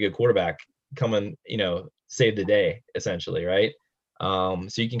got a pretty good quarterback coming, save the day essentially, right? So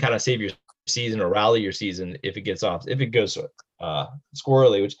you can kind of save your season or rally your season if it goes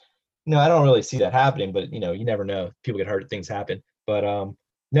squirrely, which I don't really see that happening, but you never know. People get hurt, things happen. But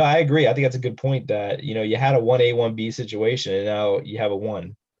no, I agree. I think that's a good point that you had a 1A 1B situation and now you have a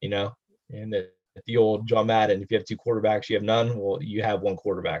 1, and the old John Madden, if you have 2 quarterbacks, you have none. Well, you have 1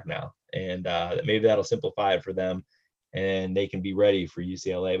 quarterback now, and maybe that'll simplify it for them and they can be ready for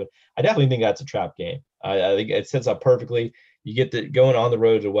UCLA. But I definitely think that's a trap game. I think it sets up perfectly. You get going on the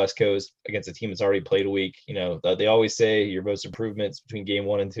road to the West Coast against a team that's already played a week. They always say your most improvements between game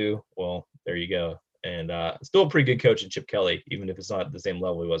 1 and 2. Well, there you go. And still a pretty good coach in Chip Kelly, even if it's not at the same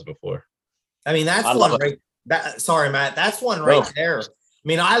level he was before. I mean, that's one right. Sorry, Matt. That's one right there. I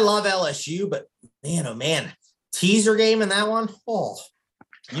mean, I love LSU, but man, oh man, teaser game in that one. Oh,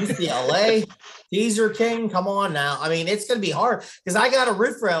 UCLA teaser king. Come on now. I mean, it's going to be hard because I got a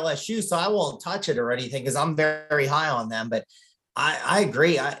root for LSU, so I won't touch it or anything because I'm very, very high on them. But I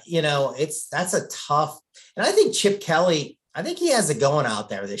agree. That's a tough. And I think Chip Kelly, I think he has it going out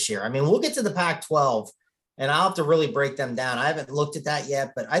there this year. I mean, we'll get to the Pac-12 and I'll have to really break them down. I haven't looked at that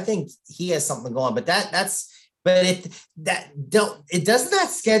yet, but I think he has something going. But doesn't that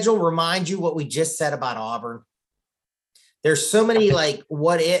schedule remind you what we just said about Auburn? There's so many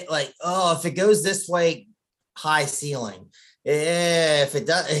if it goes this way, high ceiling. If it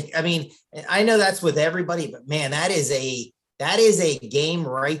does, I mean, I know that's with everybody, but man, that is a game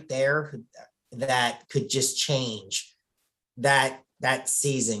right there that could just change that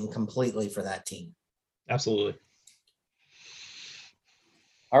season completely for that team. Absolutely.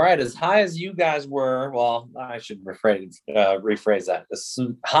 All right, as high as you guys were, well, I should rephrase that. As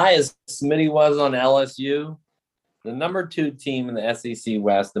high as Smitty was on LSU, the number 2 team in the SEC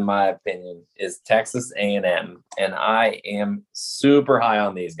West, in my opinion, is Texas A&M, and I am super high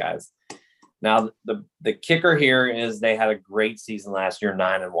on these guys. Now, the kicker here is they had a great season last year,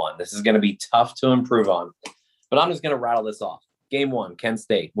 9-1. This is going to be tough to improve on, but I'm just going to rattle this off. Game 1, Kent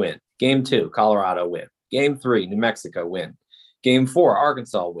State, win. Game 2, Colorado, win. Game 3, New Mexico, win. Game 4,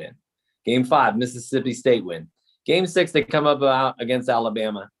 Arkansas, win. Game 5, Mississippi State, win. Game 6, they come up against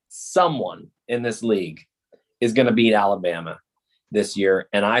Alabama. Someone in this league is going to beat Alabama this year,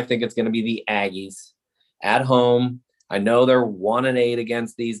 and I think it's going to be the Aggies at home. I know they're 1-8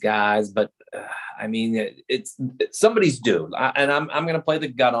 against these guys, but I mean, it's somebody's due, and I'm going to play the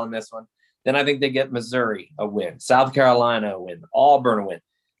gut on this one. Then I think they get Missouri a win, South Carolina a win, Auburn a win.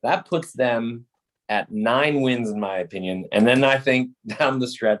 That puts them at 9 wins, in my opinion. And then I think down the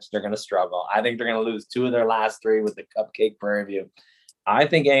stretch, they're going to struggle. I think they're going to lose 2 of their last 3 with the Cupcake Prairie View. I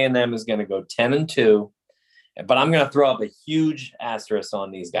think A&M is going to go 10-2, but I'm going to throw up a huge asterisk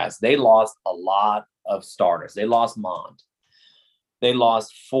on these guys. They lost a lot of starters. They lost Mond. They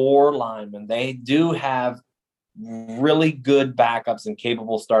lost 4 linemen. They do have really good backups and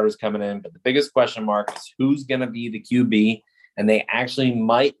capable starters coming in, but the biggest question mark is who's going to be the QB, and they actually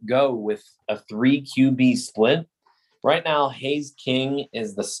might go with a 3 QB split. Right now, Hayes King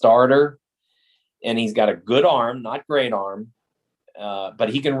is the starter, and he's got a good arm, not great arm, but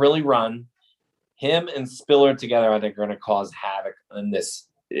he can really run. Him and Spiller together, I think, are going to cause havoc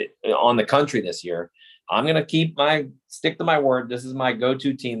on the country this year. I'm going to stick to my word. This is my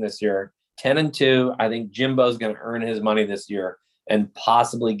go-to team this year. 10-2. I think Jimbo's going to earn his money this year and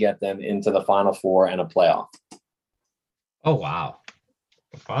possibly get them into the Final Four and a playoff. Oh, wow.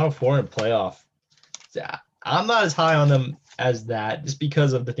 The Final Four and playoff. I'm not as high on them as that, just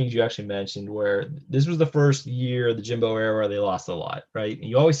because of the things you actually mentioned, where this was the first year of the Jimbo era where they lost a lot, right? And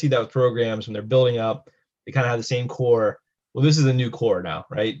you always see that with programs when they're building up, they kind of have the same core. Well, this is a new core now,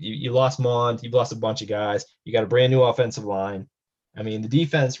 right? You lost Mond, you've lost a bunch of guys. You got a brand new offensive line. I mean, the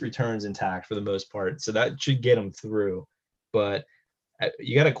defense returns intact for the most part, so that should get them through. But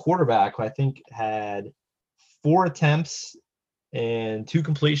you got a quarterback who I think had 4 attempts and 2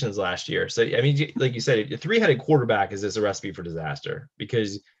 completions last year. So, I mean, like you said, a 3-headed quarterback is just a recipe for disaster,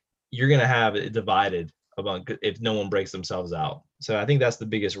 because you're going to have it divided among if no one breaks themselves out. So I think that's the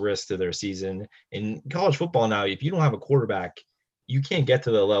biggest risk to their season. In college football now, if you don't have a quarterback, you can't get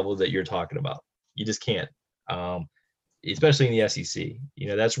to the level that you're talking about. You just can't. Especially in the SEC. You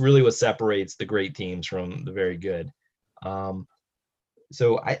know, that's really what separates the great teams from the very good.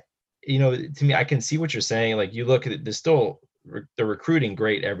 So to me, I can see what you're saying. Like, you look at it, they're recruiting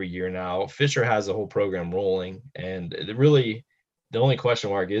great every year now. Fisher has the whole program rolling, and the only question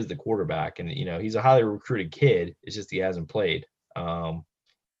mark is the quarterback. And, he's a highly recruited kid. It's just he hasn't played.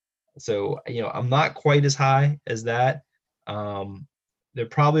 So, I'm not quite as high as that. They're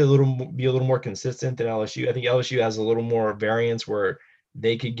probably be a little more consistent than LSU. I think LSU has a little more variance where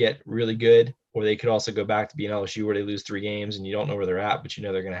they could get really good, or they could also go back to being LSU where they lose 3 games and you don't know where they're at, but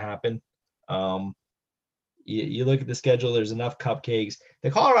they're going to happen. You look at the schedule, there's enough cupcakes.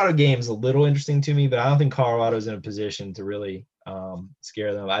 The Colorado game is a little interesting to me, but I don't think Colorado's in a position to really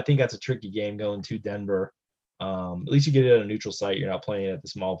scare them. I think that's a tricky game going to Denver. At least you get it at a neutral site. You're not playing at the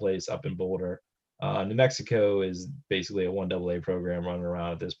small place up in Boulder. New Mexico is basically a 1AA program running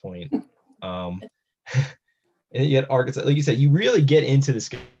around at this point. And yet Arkansas, like you said, you really get into the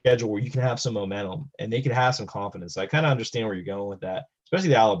schedule where you can have some momentum and they can have some confidence. So I kind of understand where you're going with that, especially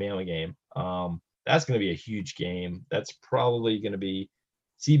the Alabama game. That's going to be a huge game. That's probably going to be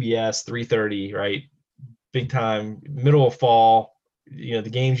CBS 3:30, right? Big time, middle of fall, the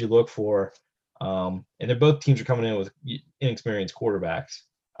games you look for. And both teams are coming in with inexperienced quarterbacks.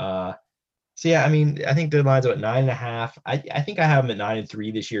 So yeah, I mean, I think the line's at 9.5. I think I have them at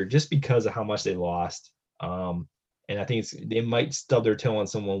 9-3 this year, just because of how much they lost. And I think they might stub their toe on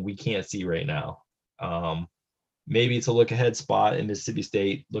someone we can't see right now. Maybe it's a look ahead spot in Mississippi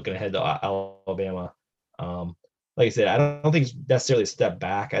State, looking ahead to Alabama. like I said, I don't think it's necessarily a step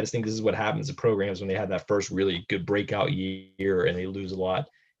back. I just think this is what happens to programs when they have that first really good breakout year and they lose a lot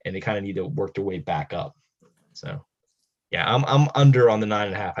and they kind of need to work their way back up. So yeah, I'm under on the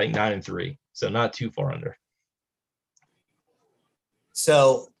 9.5. I think 9-3. So not too far under.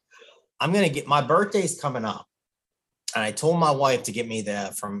 So I'm going to get, my birthday's coming up. And I told my wife to get me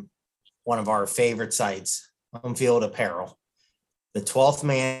from one of our favorite sites, Home Field Apparel, the 12th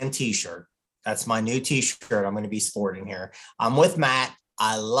Man t-shirt. That's my new t-shirt I'm going to be sporting here. I'm with Matt.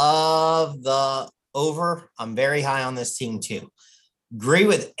 I love the over. I'm very high on this team too. Agree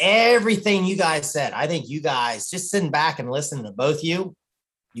with everything you guys said. I think you guys, just sitting back and listening to both you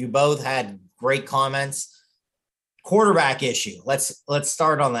both had great comments. Quarterback issue. Let's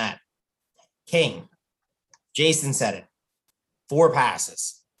start on that. King, Jason said it. 4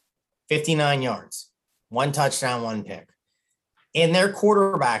 passes, 59 yards, 1 touchdown, 1 pick. In their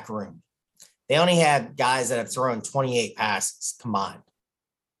quarterback room, they only have guys that have thrown 28 passes combined.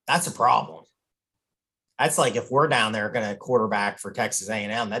 That's a problem. That's like if we're down there going to quarterback for Texas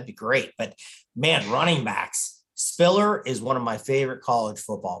A&M, that'd be great. But man, running backs. Spiller is one of my favorite college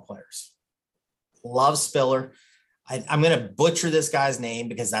football players. Love Spiller. I'm going to butcher this guy's name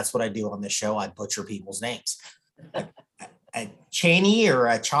because that's what I do on this show. I butcher people's names. Chaney or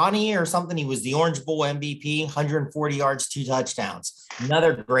Chani or something. He was the Orange Bowl MVP, 140 yards, 2 touchdowns.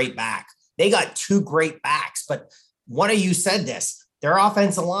 Another great back. They got 2 great backs, but one of you said this. Their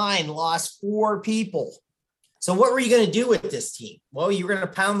offensive line lost 4 people. So what were you going to do with this team? Well, you're going to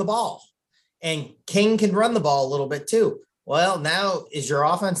pound the ball. And King can run the ball a little bit too. Well, now is your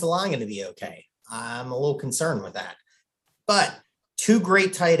offensive line going to be okay? I'm a little concerned with that. But 2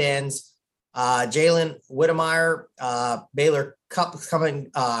 great tight ends. Jalen Whittemire, Baylor Cup's coming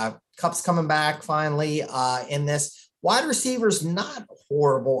back finally in this. Wide receivers, not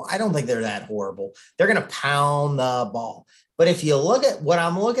horrible. I don't think they're that horrible. They're going to pound the ball. But if you look at what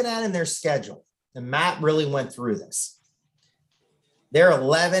I'm looking at in their schedule, and Matt really went through this,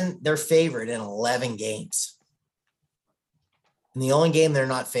 they're favored in 11 games. And the only game they're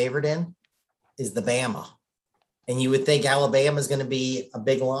not favored in is the Bama. And you would think Alabama is going to be a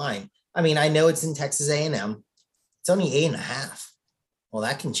big line. I mean, I know it's in Texas A&M. It's only 8.5. Well,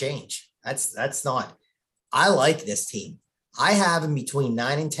 that can change. That's not. I like this team. I have them between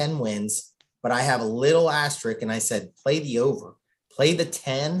 9 and 10 wins, but I have a little asterisk, and I said, play the over. Play the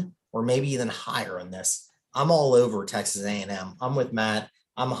 10 or maybe even higher on this. I'm all over Texas A&M. I'm with Matt.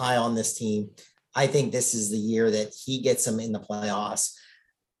 I'm high on this team. I think this is the year that he gets them in the playoffs.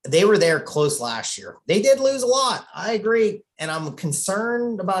 They were there close last year. They did lose a lot. I agree. And I'm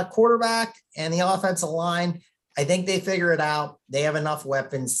concerned about quarterback and the offensive line. I think they figure it out. They have enough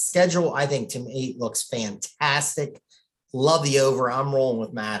weapons. Schedule, I think, to me, looks fantastic. Love the over. I'm rolling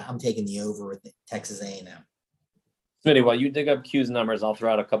with Matt. I'm taking the over with Texas A&M. Smitty, while you dig up Q's numbers, I'll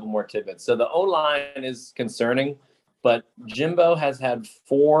throw out a couple more tidbits. So the O-line is concerning, but Jimbo has had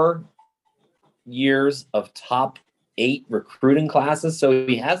 4 years of top 8 recruiting classes, so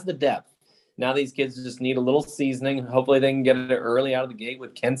he has the depth. Now these kids just need a little seasoning. Hopefully they can get it early out of the gate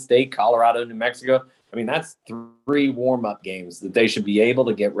with Kent State, Colorado, New Mexico. I mean, that's 3 warm-up games that they should be able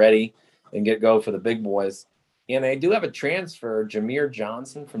to get ready and go for the big boys. And they do have a transfer, Jameer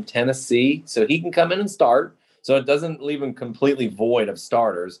Johnson from Tennessee, so he can come in and start. So it doesn't leave them completely void of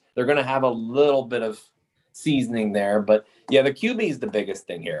starters. They're going to have a little bit of seasoning there. But, yeah, the QB is the biggest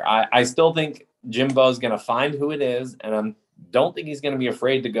thing here. I still think Jimbo's going to find who it is, and I don't think he's going to be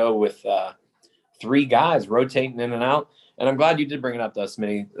afraid to go with 3 guys rotating in and out. And I'm glad you did bring it up, though,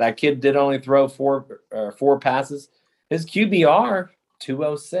 Smitty. That kid did only throw 4 passes. His QBR,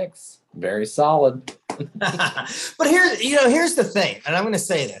 206. Very solid. But here's the thing, and I'm going to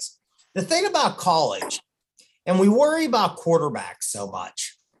say this. The thing about college, and we worry about quarterbacks so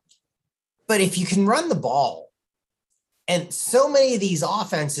much, but if you can run the ball, and so many of these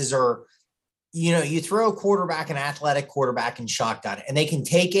offenses are, you throw a quarterback, an athletic quarterback in shotgun, and they can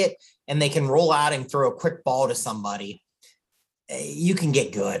take it and they can roll out and throw a quick ball to somebody. You can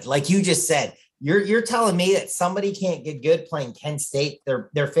get good. Like you just said, you're telling me that somebody can't get good playing Kent State.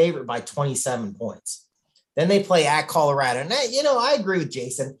 They're favored by 27 points. Then they play at Colorado. And I agree with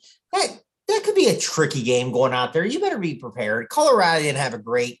Jason. That could be a tricky game going out there. You better be prepared. Colorado didn't have a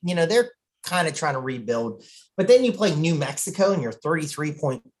great, they're kind of trying to rebuild. But then you play New Mexico and you're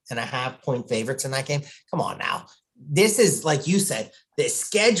 33.5 point favorites in that game. Come on now. This is, like you said, the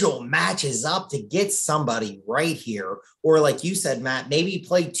schedule matches up to get somebody right here. Or like you said, Matt, maybe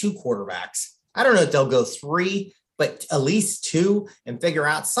play 2 quarterbacks. I don't know if they'll go 3, but at least 2 and figure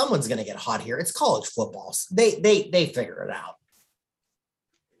out someone's going to get hot here. It's college football. They figure it out.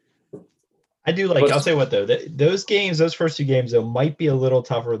 I do like. I'll say what though. Those first 2 games though, might be a little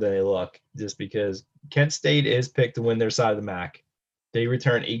tougher than they look, just because Kent State is picked to win their side of the MAC. They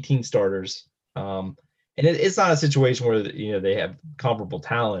return 18 starters, and it's not a situation where they have comparable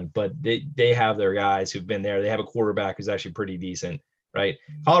talent, but they have their guys who've been there. They have a quarterback who's actually pretty decent, right?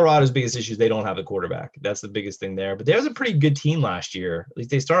 Colorado's biggest issue is they don't have a quarterback. That's the biggest thing there. But there was a pretty good team last year. At least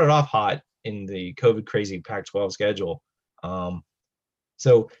they started off hot in the COVID crazy Pac-12 schedule.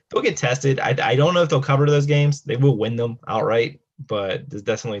 So they'll get tested. I don't know if they'll cover those games. They will win them outright, but there's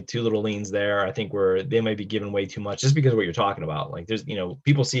definitely 2 little leans there. I think where they might be giving way too much just because of what you're talking about. Like there's,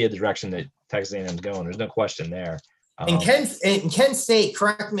 people see the direction that Texas A&M is going. There's no question there. And Kent State,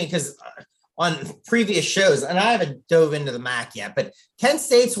 correct me, because on previous shows, and I haven't dove into the MAC yet, but Kent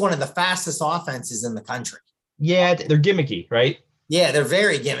State's one of the fastest offenses in the country. Yeah, they're gimmicky, right? Yeah, they're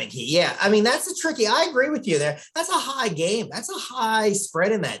very gimmicky. Yeah, I mean, that's a tricky. I agree with you there. That's a high game. That's a high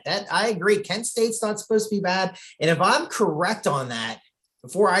spread in that. I agree. Kent State's not supposed to be bad. And if I'm correct on that,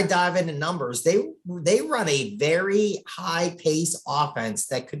 before I dive into numbers, they run a very high pace offense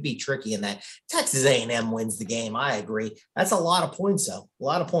that could be tricky in that. Texas A&M wins the game. I agree. That's a lot of points, though. A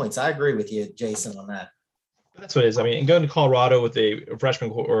lot of points. I agree with you, Jason, on that. That's what it is. I mean, and going to Colorado with a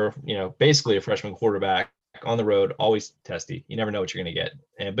freshman or basically a freshman quarterback on the road, always testy. You never know what you're going to get.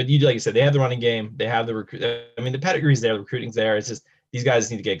 But like you said, they have the running game. They have the recruit. I mean, the pedigree's there, the recruiting's there. It's just these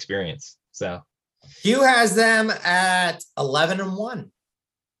guys need to get experience. So Hugh has them at 11-1.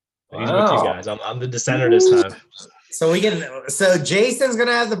 He's with you guys. I'm the dissenter this time. So so Jason's going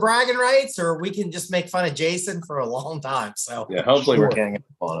to have the bragging rights, or we can just make fun of Jason for a long time. So yeah, hopefully we're ganging up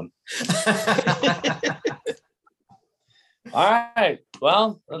on him. All right.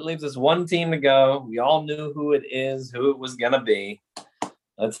 Well, that leaves us one team to go. We all knew who it was going to be.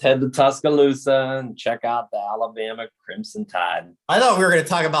 Let's head to Tuscaloosa and check out the Alabama Crimson Tide. I thought we were going to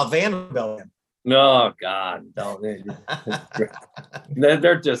talk about Vanderbilt. Oh, God.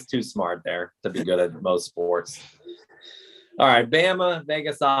 They're just too smart there to be good at most sports. All right. Bama,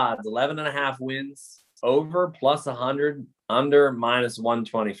 Vegas odds, 11.5 wins, over plus 100, under minus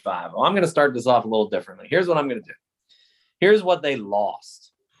 125. Well, I'm going to start this off a little differently. Here's what I'm going to do. Here's what they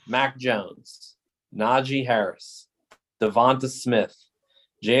lost. Mac Jones, Najee Harris, Devonta Smith,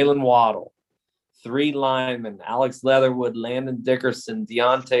 Jalen Waddle, 3 linemen, Alex Leatherwood, Landon Dickerson,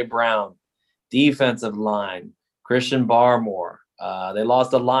 Deontay Brown, defensive line, Christian Barmore. They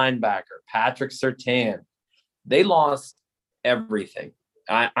lost a linebacker, Patrick Surtain. They lost everything.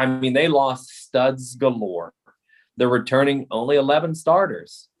 I mean, they lost studs galore. They're returning only 11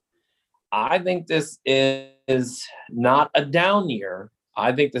 starters. I think this is not a down year.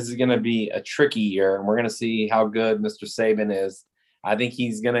 I think this is going to be a tricky year, and we're going to see how good Mr. Saban is. I think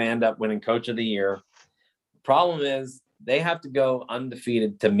he's going to end up winning Coach of the Year. Problem is they have to go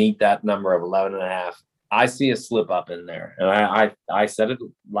undefeated to meet that number of 11.5. I see a slip up in there, and I said it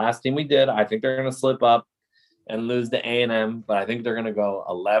last team we did. I think they're going to slip up and lose to A&M, but I think they're going to go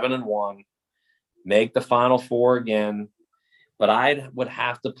 11-1, make the Final Four again. But I would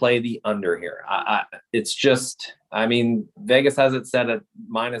have to play the under here. It's just, I mean, Vegas has it set at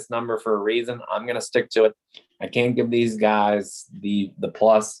minus number for a reason. I'm going to stick to it. I can't give these guys the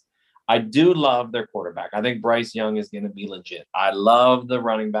plus. I do love their quarterback. I think Bryce Young is going to be legit. I love the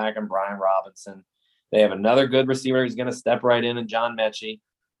running back and Brian Robinson. They have another good receiver who's going to step right in, and John Mechie.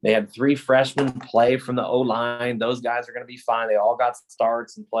 They had 3 freshmen play from the O-line. Those guys are going to be fine. They all got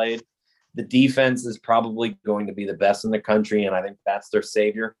starts and played. The defense is probably going to be the best in the country, and I think that's their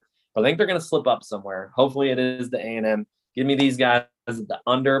savior. But I think they're going to slip up somewhere. Hopefully it is the A&M. Give me these guys at the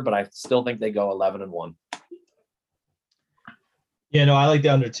under, but I still think they go 11-1. Yeah, no, I like the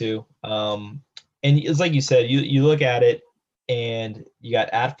under too. And it's like you said, you look at it, and you got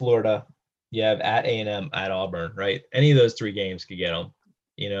at Florida, you have at A&M, at Auburn, right? Any of those 3 games could get them.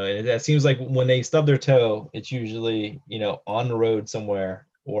 And that seems like when they stub their toe, it's usually, on the road somewhere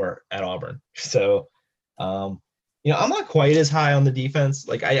or at Auburn. So, I'm not quite as high on the defense.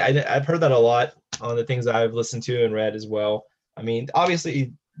 Like I've heard that a lot on the things I've listened to and read as well. I mean,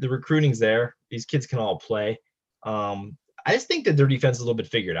 obviously the recruiting's there. These kids can all play. I just think that their defense is a little bit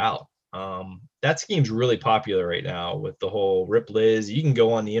figured out. That scheme's really popular right now with the whole Rip Liz. You can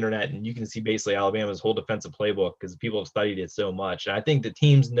go on the internet and you can see basically Alabama's whole defensive playbook because people have studied it so much. And I think the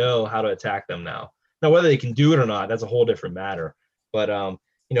teams know how to attack them now. Now, whether they can do it or not, that's a whole different matter. But,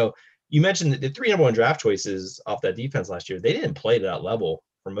 you mentioned the 3 number 1 draft choices off that defense last year. They didn't play to that level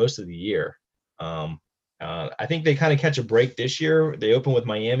for most of the year. I think they kind of catch a break this year. They open with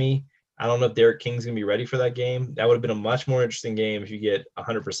Miami. I don't know if Derek King's going to be ready for that game. That would have been a much more interesting game if you get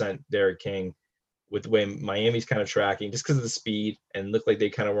 100% Derek King with the way Miami's kind of tracking, just because of the speed, and looked like they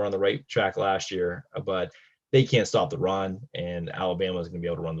kind of were on the right track last year, but they can't stop the run, and Alabama is going to be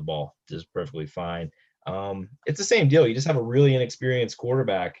able to run the ball just perfectly fine. It's the same deal. You just have a really inexperienced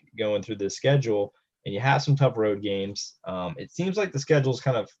quarterback going through this schedule, and you have some tough road games. It seems like the schedule is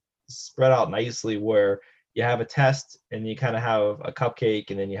kind of spread out nicely, where you have a test and you kind of have a cupcake,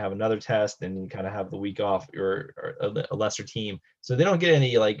 and then you have another test, and you kind of have the week off or a lesser team. So they don't get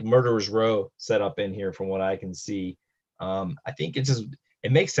any like murderer's row set up in here from what I can see. I think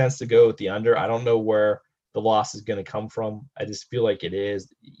it makes sense to go with the under. I don't know where the loss is going to come from. I just feel like it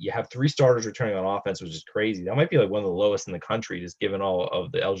is. You have 3 starters returning on offense, which is crazy. That might be like one of the lowest in the country, just given all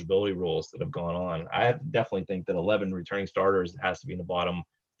of the eligibility rules that have gone on. I definitely think that 11 returning starters has to be in the bottom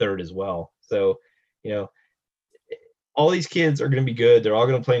third as well. So, all these kids are going to be good. They're all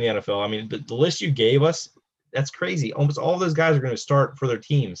going to play in the NFL. I mean, the list you gave us, that's crazy. Almost all of those guys are going to start for their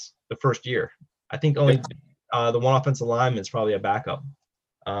teams the first year. I think only the one offensive lineman is probably a backup.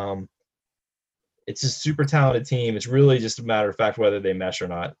 It's a super talented team. It's really just a matter of fact whether they mesh or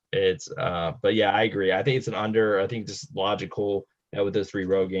not. But yeah, I agree. I think it's an under. I think just logical that with those 3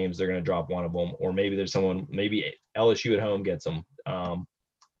 road games, they're going to drop one of them, or maybe there's someone, maybe LSU at home gets them.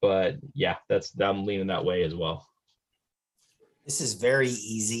 But yeah, I'm leaning that way as well. This is very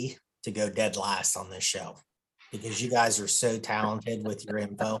easy to go dead last on this show because you guys are so talented with your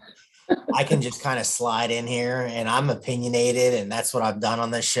info. I can just kind of slide in here, and I'm opinionated, and that's what I've done on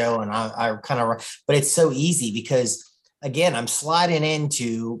this show. And I kind of, but it's so easy because, again, I'm sliding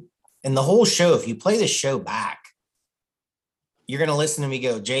into, and the whole show, if you play the show back, you're going to listen to me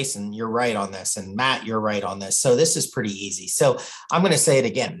go, Jason, you're right on this. And Matt, you're right on this. So this is pretty easy. So I'm going to say it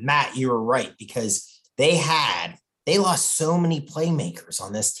again. Matt, you were right, because they lost so many playmakers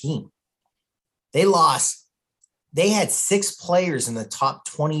on this team. They had 6 players in the top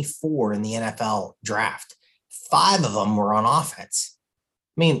 24 in the NFL draft. 5 of them were on offense.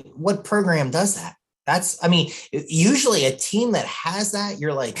 I mean, what program does that? Usually a team that has that,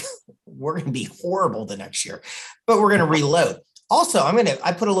 you're like, we're going to be horrible the next year, but we're going to reload. Also,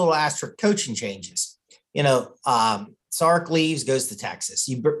 I put a little asterisk coaching changes. Sark leaves, goes to Texas.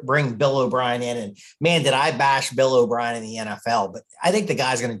 You bring Bill O'Brien in, and man, did I bash Bill O'Brien in the NFL, but I think the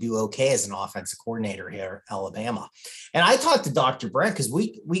guy's going to do okay as an offensive coordinator here at Alabama. And I talked to Dr. Brent because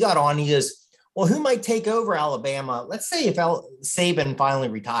we got on. He goes, well, who might take over Alabama? Let's say if Saban finally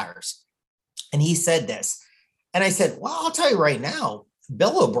retires. And he said this. And I said, well, I'll tell you right now,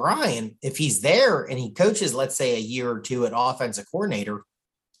 Bill O'Brien, if he's there and he coaches, let's say, a year or 2 at offensive coordinator,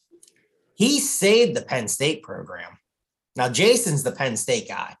 he saved the Penn State program. Now, Jason's the Penn State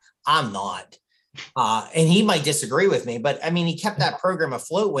guy. I'm not. And he might disagree with me, but he kept that program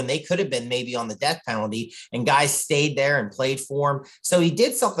afloat when they could have been maybe on the death penalty, and guys stayed there and played for him. So he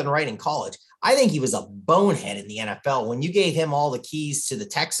did something right in college. I think he was a bonehead in the NFL. When you gave him all the keys to the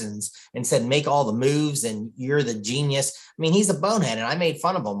Texans and said, make all the moves and you're the genius. He's a bonehead, and I made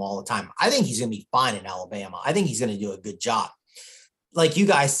fun of him all the time. I think he's going to be fine in Alabama. I think he's going to do a good job. Like you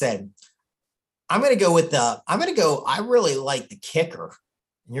guys said, I really like the kicker.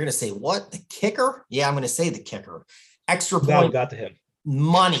 And you're going to say, what? The kicker? Yeah, I'm going to say the kicker. Extra point. Got to him.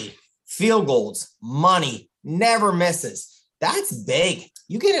 Money, field goals, money, never misses. That's big.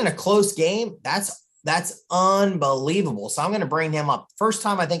 You get in a close game, that's unbelievable. So I'm going to bring him up. First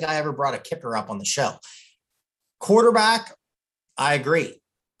time I think I ever brought a kicker up on the show. Quarterback, I agree.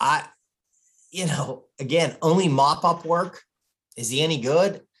 Again, only mop-up work. Is he any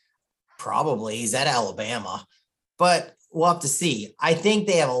good? Probably. He's at Alabama, but we'll have to see. I think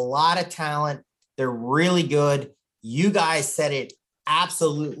they have a lot of talent. They're really good. You guys said it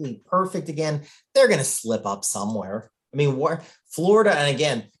absolutely perfect again. They're going to slip up somewhere. Florida, and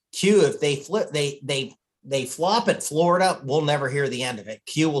again, Q, if they flop at Florida, we'll never hear the end of it.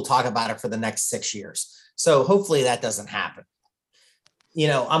 Q will talk about it for the next 6 years. So hopefully that doesn't happen.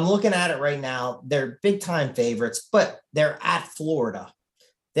 I'm looking at it right now. They're big time favorites, but they're at Florida.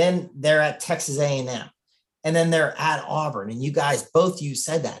 Then they're at Texas A&M, and then they're at Auburn. And you guys, both you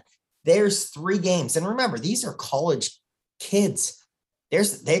said that. There's 3 games. And remember, these are college kids. There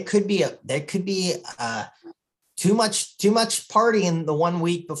could be too much partying the 1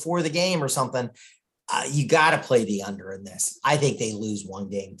 week before the game or something. You got to play the under in this. I think they lose 1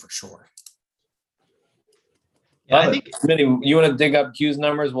 game for sure. Yeah, I think Smitty, you want to dig up Q's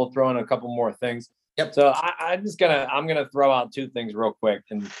numbers? We'll throw in a couple more things. Yep. So I'm gonna throw out 2 things real quick,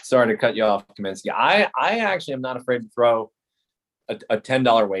 and sorry to cut you off, Kaminsky. I actually am not afraid to throw a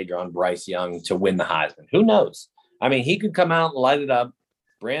 $10 wager on Bryce Young to win the Heisman. Who knows? He could come out and light it up.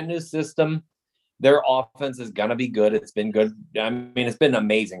 Brand new system. their offense is going to be good. It's been good. I mean, it's been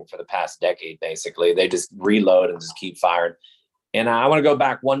amazing for the past decade, basically. They just reload and just keep firing. And I want to go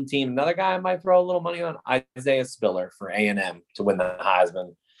back one team. Another guy I might throw a little money on, Isaiah Spiller for A&M to win the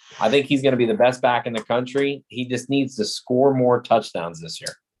Heisman. I think he's going to be the best back in the country. He just needs to score more touchdowns this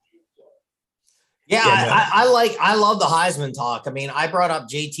year. Yeah, I love the Heisman talk. I mean, I brought up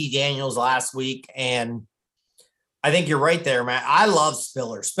JT Daniels last week, and I think you're right there, Matt. I love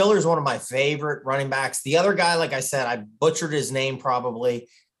Spiller. Spiller is one of my favorite running backs. The other guy, like I said, I butchered his name probably,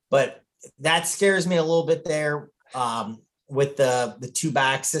 but that scares me a little bit there with the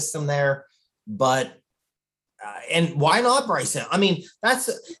two-back system there. But and why not Bryson? I mean,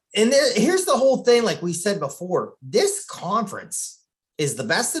 here's the whole thing. Like we said before, this conference is the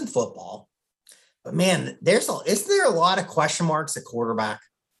best in football. But man, isn't there a lot of question marks at quarterback?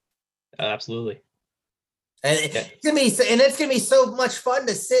 Absolutely. And it's gonna be so much fun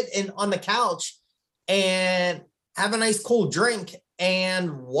to sit on the couch and have a nice cool drink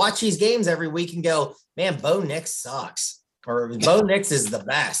and watch these games every week and go, man, Bo Nix sucks, or Bo Nix is the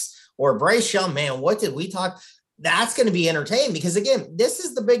best, or Bryce Young, man, what did we talk? That's going to be entertaining because, again, this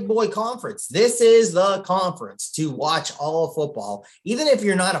is the big boy conference. This is the conference to watch all of football, even if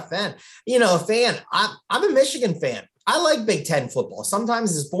you're not a fan. I'm a Michigan fan. I like Big Ten football.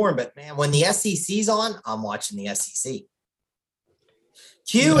 Sometimes it's boring, but, man, when the SEC's on, I'm watching the SEC.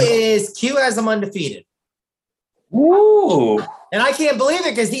 Q has them undefeated. Ooh. And I can't believe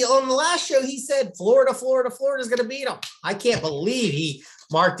it because on the last show, he said Florida is going to beat them. I can't believe he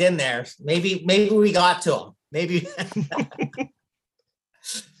marked in there. Maybe we got to him. Maybe,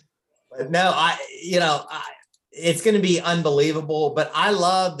 but no, it's going to be unbelievable, but I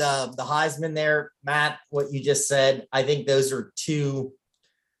love the Heisman there, Matt, what you just said. I think those are two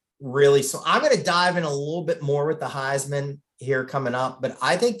really, so I'm going to dive in a little bit more with the Heisman here coming up, but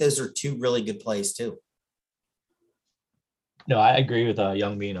I think those are two really good plays too. No, I agree with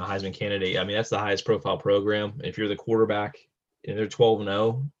Young being a Heisman candidate. I mean, that's the highest profile program. If you're the quarterback and they're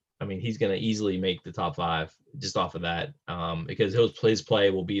 12-0, I mean, he's going to easily make the top 5 just off of that because his play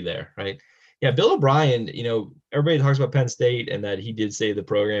will be there, right? Yeah, Bill O'Brien, everybody talks about Penn State and that he did save the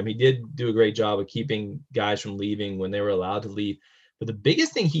program. He did do a great job of keeping guys from leaving when they were allowed to leave. But the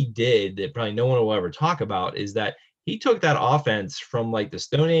biggest thing he did that probably no one will ever talk about is that he took that offense from like the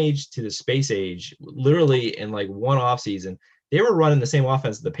Stone Age to the Space Age, literally in like one offseason. They were running the same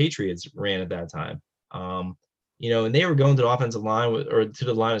offense the Patriots ran at that time. And they were going to the offensive line or to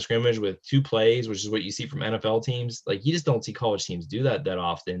the line of scrimmage with 2 plays, which is what you see from NFL teams. Like, you just don't see college teams do that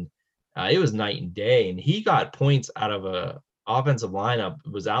often. It was night and day, and he got points out of a offensive lineup.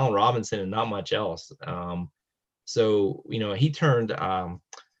 It was Allen Robinson and not much else. He turned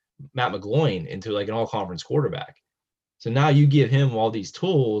Matt McGloin into like an all-conference quarterback. So now you give him all these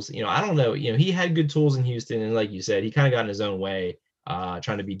tools. I don't know. He had good tools in Houston, and like you said, he kind of got in his own way.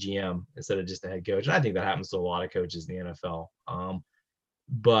 Trying to be GM instead of just a head coach. And I think that happens to a lot of coaches in the NFL.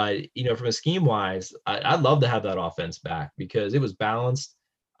 But from a scheme wise, I'd love to have that offense back because it was balanced.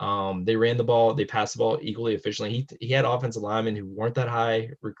 They ran the ball, they passed the ball equally efficiently. He had offensive linemen who weren't that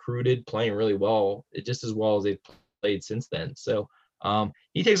high recruited, playing really well, just as well as they've played since then. So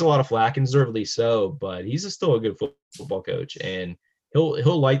he takes a lot of flack, and deservedly so, but he's still a good football coach, and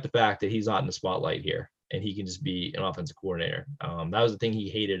he'll like the fact that he's not in the spotlight here. And he can just be an offensive coordinator. That was the thing he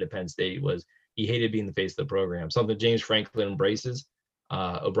hated at Penn State, was he hated being the face of the program. Something James Franklin embraces.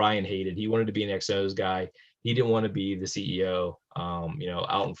 O'Brien hated. He wanted to be an X-O's guy. He didn't want to be the CEO,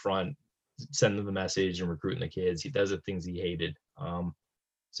 out in front, sending the message and recruiting the kids. He does the things he hated. But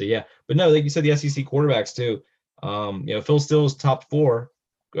no, like you said, the SEC quarterbacks too. Phil Still's top 4,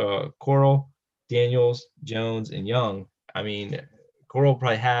 Corral, Daniels, Jones, and Young. I mean, Corral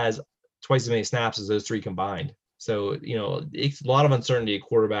probably has twice as many snaps as those 3 combined. So, it's a lot of uncertainty at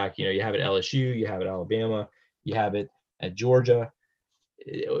quarterback. You have it at LSU, you have it at Alabama, you have it at Georgia.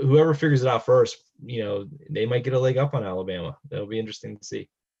 Whoever figures it out first, they might get a leg up on Alabama. That'll be interesting to see.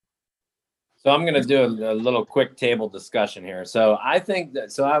 So I'm going to do a little quick table discussion here. So I think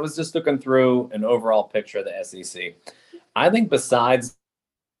I was just looking through an overall picture of the SEC. I think besides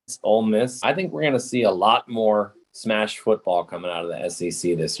Ole Miss, I think we're going to see a lot more smash football coming out of the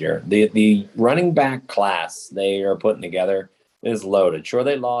SEC this year. The running back class they are putting together is loaded. Sure,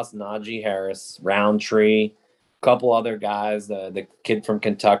 they lost Najee Harris, Roundtree, a couple other guys. The kid from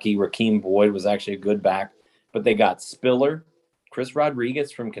Kentucky, Rakeem Boyd, was actually a good back. But they got Spiller, Chris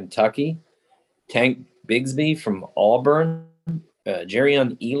Rodriguez from Kentucky, Tank Bigsby from Auburn,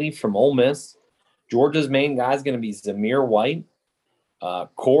 Jerrion Ealy from Ole Miss. Georgia's main guy is going to be Zamir White.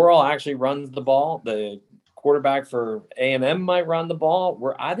 Corral actually runs the ball. The quarterback for A&M might run the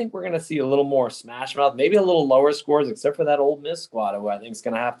ball. I think we're going to see a little more smash mouth, maybe a little lower scores, except for that Ole Miss squad, who I think is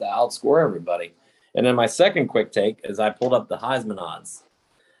going to have to outscore everybody. And then my second quick take is I pulled up the Heisman odds.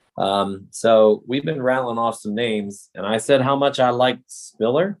 So we've been rattling off some names, and I said how much I like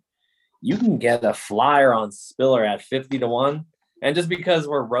Spiller. You can get a flyer on Spiller at 50-1. And just because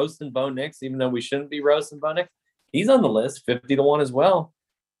we're roasting Bo Nix, even though we shouldn't be roasting Bo Nix, he's on the list, 50-1 as well.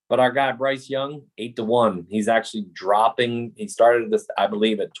 But our guy Bryce Young, 8-1. He's actually dropping. He started this, I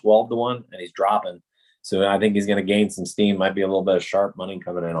believe, at 12-1, and he's dropping. So I think he's going to gain some steam. Might be a little bit of sharp money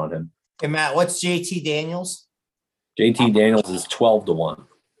coming in on him. Hey, Matt, what's JT Daniels? JT Daniels is 12-1,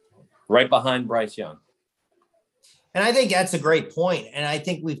 right behind Bryce Young. And I think that's a great point. And I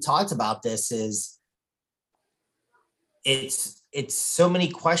think we've talked about this is it's so many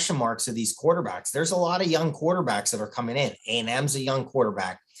question marks of these quarterbacks. There's a lot of young quarterbacks that are coming in. A&M's a young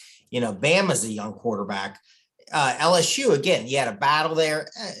quarterback. Bama's a young quarterback. LSU, again, you had a battle there.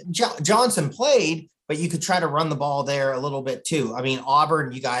 Johnson played, but you could try to run the ball there a little bit too. I mean,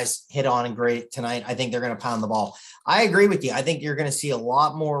 Auburn, you guys hit on and great tonight. I think they're going to pound the ball. I agree with you. I think you're going to see a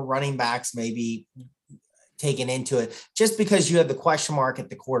lot more running backs maybe taken into it just because you have the question mark at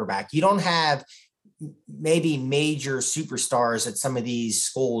the quarterback. You don't have maybe major superstars at some of these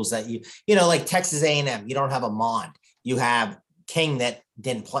schools that like Texas A&M, you don't have a Mond. You have King that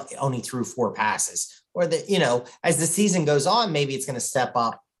didn't play, only threw 4 passes. Or as the season goes on, maybe it's going to step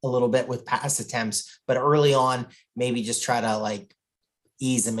up a little bit with pass attempts, but early on, maybe just try to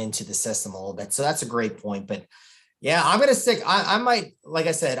ease them into the system a little bit. So that's a great point. But yeah, I'm going to stick. I might, like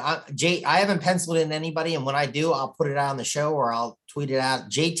I said, I haven't penciled in anybody. And when I do, I'll put it out on the show or I'll tweet it out.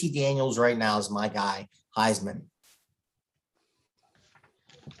 JT Daniels right now is my guy, Heisman.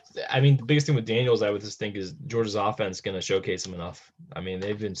 I mean, the biggest thing with Daniels, I would just think, is Georgia's offense going to showcase him enough. I mean,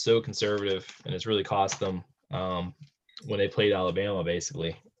 they've been so conservative, and it's really cost them when they played Alabama,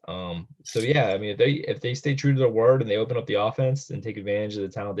 basically. So yeah, I mean, if they stay true to their word and they open up the offense and take advantage of the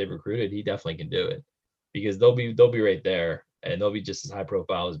talent they've recruited, he definitely can do it, because they'll be right there, and they'll be just as high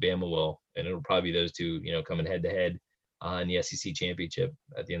profile as Bama will, and it'll probably be those two, coming head to head in the SEC championship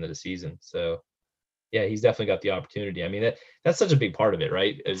at the end of the season. So yeah, he's definitely got the opportunity. I mean, that's such a big part of it,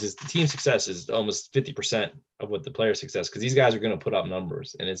 right? It's just the team success is almost 50% of what the player success, because these guys are going to put up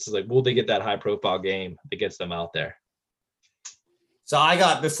numbers, and it's like, will they get that high profile game that gets them out there? So I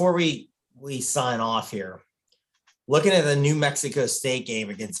got, before we sign off here, looking at the New Mexico State game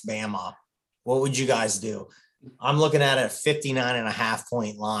against Bama, what would you guys do? I'm looking at a 59.5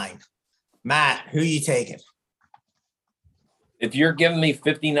 point line. Matt, who you taking? If you're giving me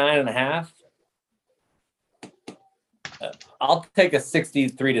 59.5, I'll take a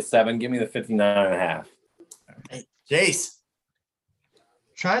 63-7. Give me the 59.5. Hey, Jace.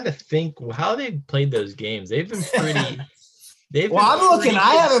 Trying to think how they played those games. They've been pretty. I'm looking.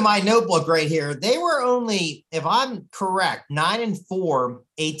 I have in my notebook right here. They were only, if I'm correct, 9-4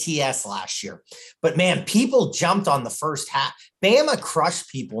 ATS last year. But man, people jumped on the first half. Bama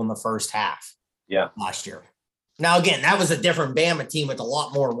crushed people in the first half. Yeah, last year. Now again, that was a different Bama team with a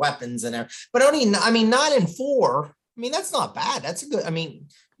lot more weapons in there. But only, 9-4. I mean, that's not bad. That's a good. I mean,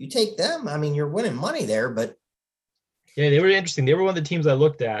 you take them. I mean, you're winning money there. But yeah, they were interesting. They were one of the teams I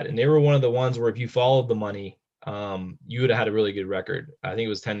looked at, and they were one of the ones where if you followed the money, you would have had a really good record. I think it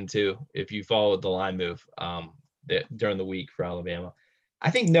was 10-2 if you followed the line move during the week for Alabama.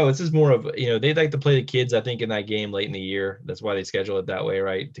 I think this is more of, they'd like to play the kids, I think, in that game late in the year. That's why they schedule it that way,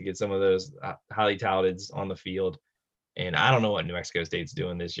 right? To get some of those highly touted on the field. And I don't know what New Mexico State's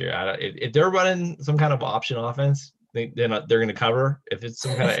doing this year. If they're running some kind of option offense, they're going to cover. If it's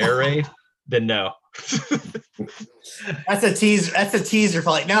some kind of air raid, then no. That's a teaser. That's a teaser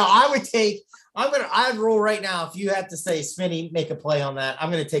play. No, I'd roll right now. If you had to say, Smitty, make a play on that,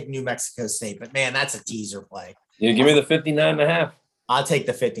 I'm going to take New Mexico State. But man, that's a teaser play. You give me the 59.5. I'll take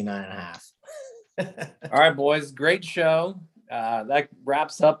the 59.5. All right, boys. Great show. That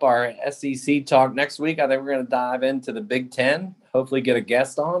wraps up our SEC talk. Next week, I think we're going to dive into the Big Ten, hopefully get a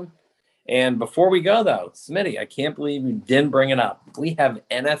guest on. And before we go, though, Smitty, I can't believe you didn't bring it up. We have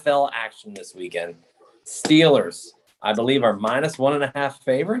NFL action this weekend. Steelers, I believe, are -1.5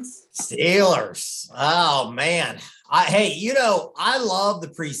 favorites. Steelers. Oh, man. I love the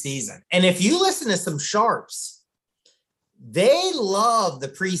preseason. And if you listen to some sharps, they love the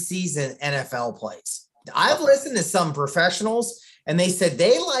preseason NFL plays. I've listened to some professionals, and they said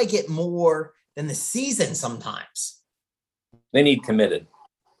they like it more than the season sometimes. They need committed.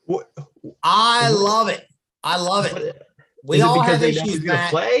 I love it. I love it. We all have issues,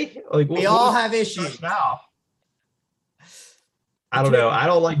 Matt. Play? We all have issues now. I don't know. I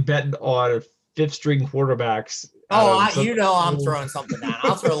don't like betting on fifth string quarterbacks. I'm throwing something down.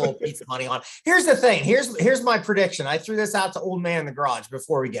 I'll throw a little pizza money on. Here's the thing. Here's my prediction. I threw this out to Old Man in the Garage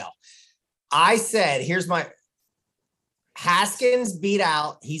before we go. I said, here's my Haskins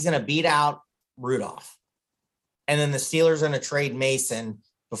he's going to beat out Rudolph. And then the Steelers are going to trade Mason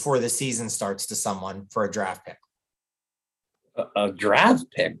before the season starts to someone for a draft pick. A draft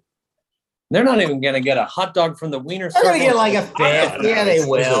pick? They're not even going to get a hot dog from the Wiener They're Circle. going to get like a fifth. Yeah, they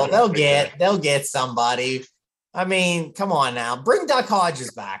will. They'll get somebody. I mean, come on now. Bring Duck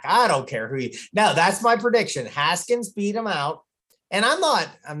Hodges back. I don't care who you. No, that's my prediction. Haskins beat him out. And I'm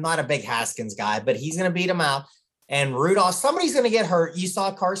not a big Haskins guy, but he's going to beat him out. And Rudolph, somebody's going to get hurt. You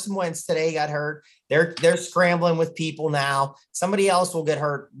saw Carson Wentz today got hurt. They're scrambling with people now. Somebody else will get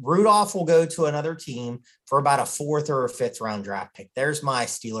hurt. Rudolph will go to another team for about a 4th or a 5th round draft pick. There's my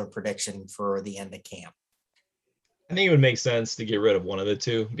Steeler prediction for the end of camp. I think it would make sense to get rid of one of the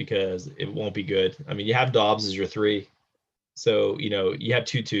two because it won't be good. I mean, you have Dobbs as your 3. So, you have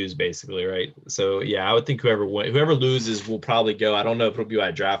 2 2s basically, right? So, yeah, I would think whoever loses will probably go. I don't know if it'll be by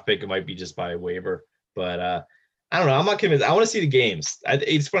a draft pick. It might be just by a waiver. But I don't know. I'm not convinced. I want to see the games.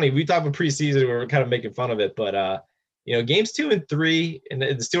 It's funny. We talked about preseason. We were kind of making fun of it. But, games 2 and 3, and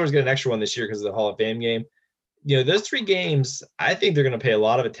the Steelers get an extra one this year because of the Hall of Fame game. Those 3 games, I think they're going to pay a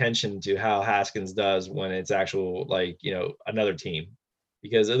lot of attention to how Haskins does when it's actual, another team.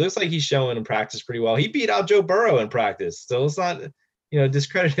 Because it looks like he's showing in practice pretty well. He beat out Joe Burrow in practice. So let's not,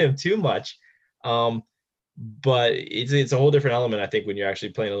 discredit him too much. But it's a whole different element, I think, when you're actually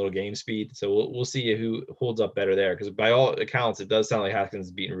playing a little game speed. So we'll see who holds up better there. Because by all accounts, it does sound like Haskins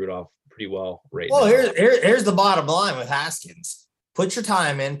is beating Rudolph pretty well now. Well, here's the bottom line with Haskins. Put your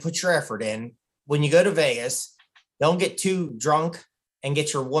time in, put your effort in. When you go to Vegas, don't get too drunk and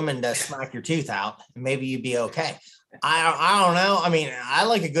get your woman to smack your tooth out. And maybe you'd be okay. I don't know. I mean, I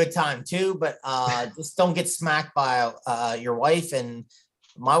like a good time too, but just don't get smacked by your wife. And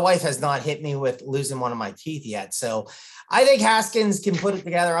my wife has not hit me with losing one of my teeth yet. So I think Haskins can put it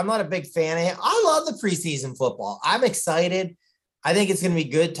together. I'm not a big fan of him. I love the preseason football. I'm excited. I think it's going to be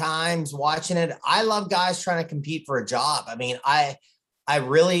good times watching it. I love guys trying to compete for a job. I mean, I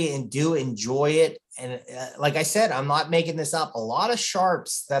really do enjoy it. And like I said, I'm not making this up. A lot of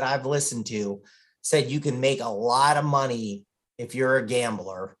sharps that I've listened to said you can make a lot of money if you're a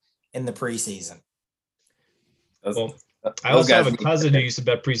gambler in the preseason. Well, I also have a cousin who used to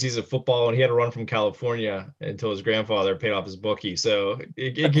bet preseason football, and he had to run from California until his grandfather paid off his bookie. So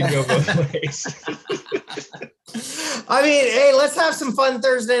it can go both ways. I mean, hey, let's have some fun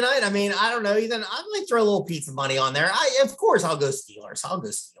Thursday night. I mean, I don't know, Ethan. I might throw a little pizza money on there. Of course, I'll go Steelers. I'll go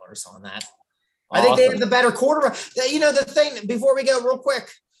Steelers on that. Awesome. I think they have the better quarterback. The thing, before we go real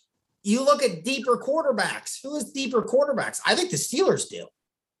quick, you look at deeper quarterbacks. Who has deeper quarterbacks? I think the Steelers do.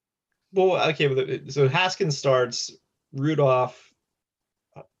 Well, okay. So Haskins starts, Rudolph,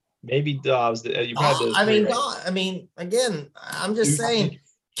 maybe Dobbs. You probably again, I'm just saying.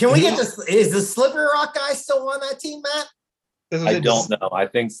 Can we get this? Is the Slippery Rock guy still on that team, Matt? I don't know. I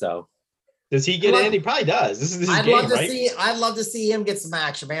think so. Does he get in? He probably does. This is his I'd game, love to right? I'd love to see him get some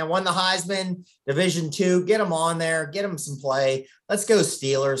action, man. Won the Heisman, Division II. Get him on there. Get him some play. Let's go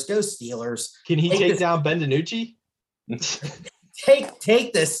Steelers. Go Steelers. Can he take down Ben DiNucci?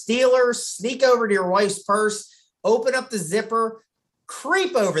 Take the Steelers. Sneak over to your wife's purse. Open up the zipper.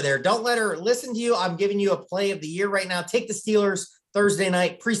 Creep over there. Don't let her listen to you. I'm giving you a play of the year right now. Take the Steelers Thursday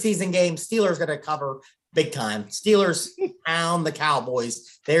night preseason game. Steelers going to cover big time. Steelers pound the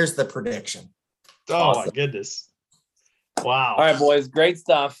Cowboys. There's the prediction. Awesome. My goodness. Wow. All right, boys. Great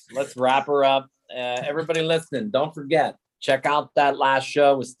stuff. Let's wrap her up. Everybody listening, don't forget, check out that last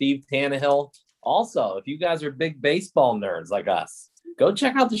show with Steve Tannehill. Also, if you guys are big baseball nerds like us, go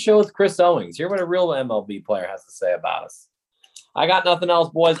check out the show with Chris Owings. Hear what a real MLB player has to say about us. I got nothing else,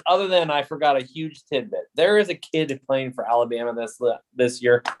 boys, other than I forgot a huge tidbit. There is a kid playing for Alabama this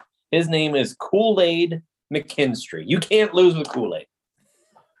year. His name is Kool-Aid McKinstry. You can't lose with Kool-Aid.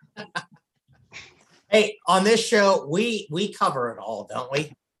 Hey, on this show, we cover it all, don't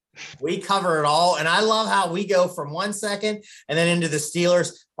we? We cover it all. And I love how we go from 1 second and then into the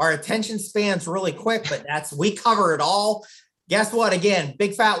Steelers. Our attention span's really quick, but we cover it all. Guess what? Again,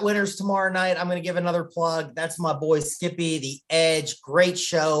 Big Fat Winners tomorrow night. I'm going to give another plug. That's my boy Skippy, The Edge. Great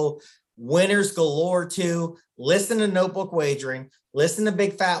show. Winners galore too. Listen to Notebook Wagering. Listen to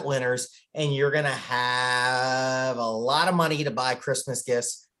Big Fat Winners. And you're going to have a lot of money to buy Christmas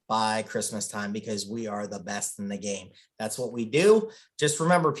gifts by Christmas time because we are the best in the game. That's what we do. Just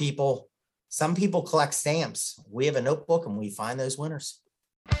remember, people, some people collect stamps. We have a notebook and we find those winners.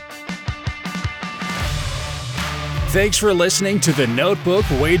 Thanks for listening to the Notebook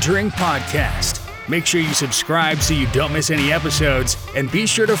Wagering Podcast. Make sure you subscribe so you don't miss any episodes, and be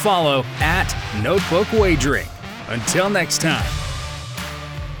sure to follow @Notebook Wagering. Until next time.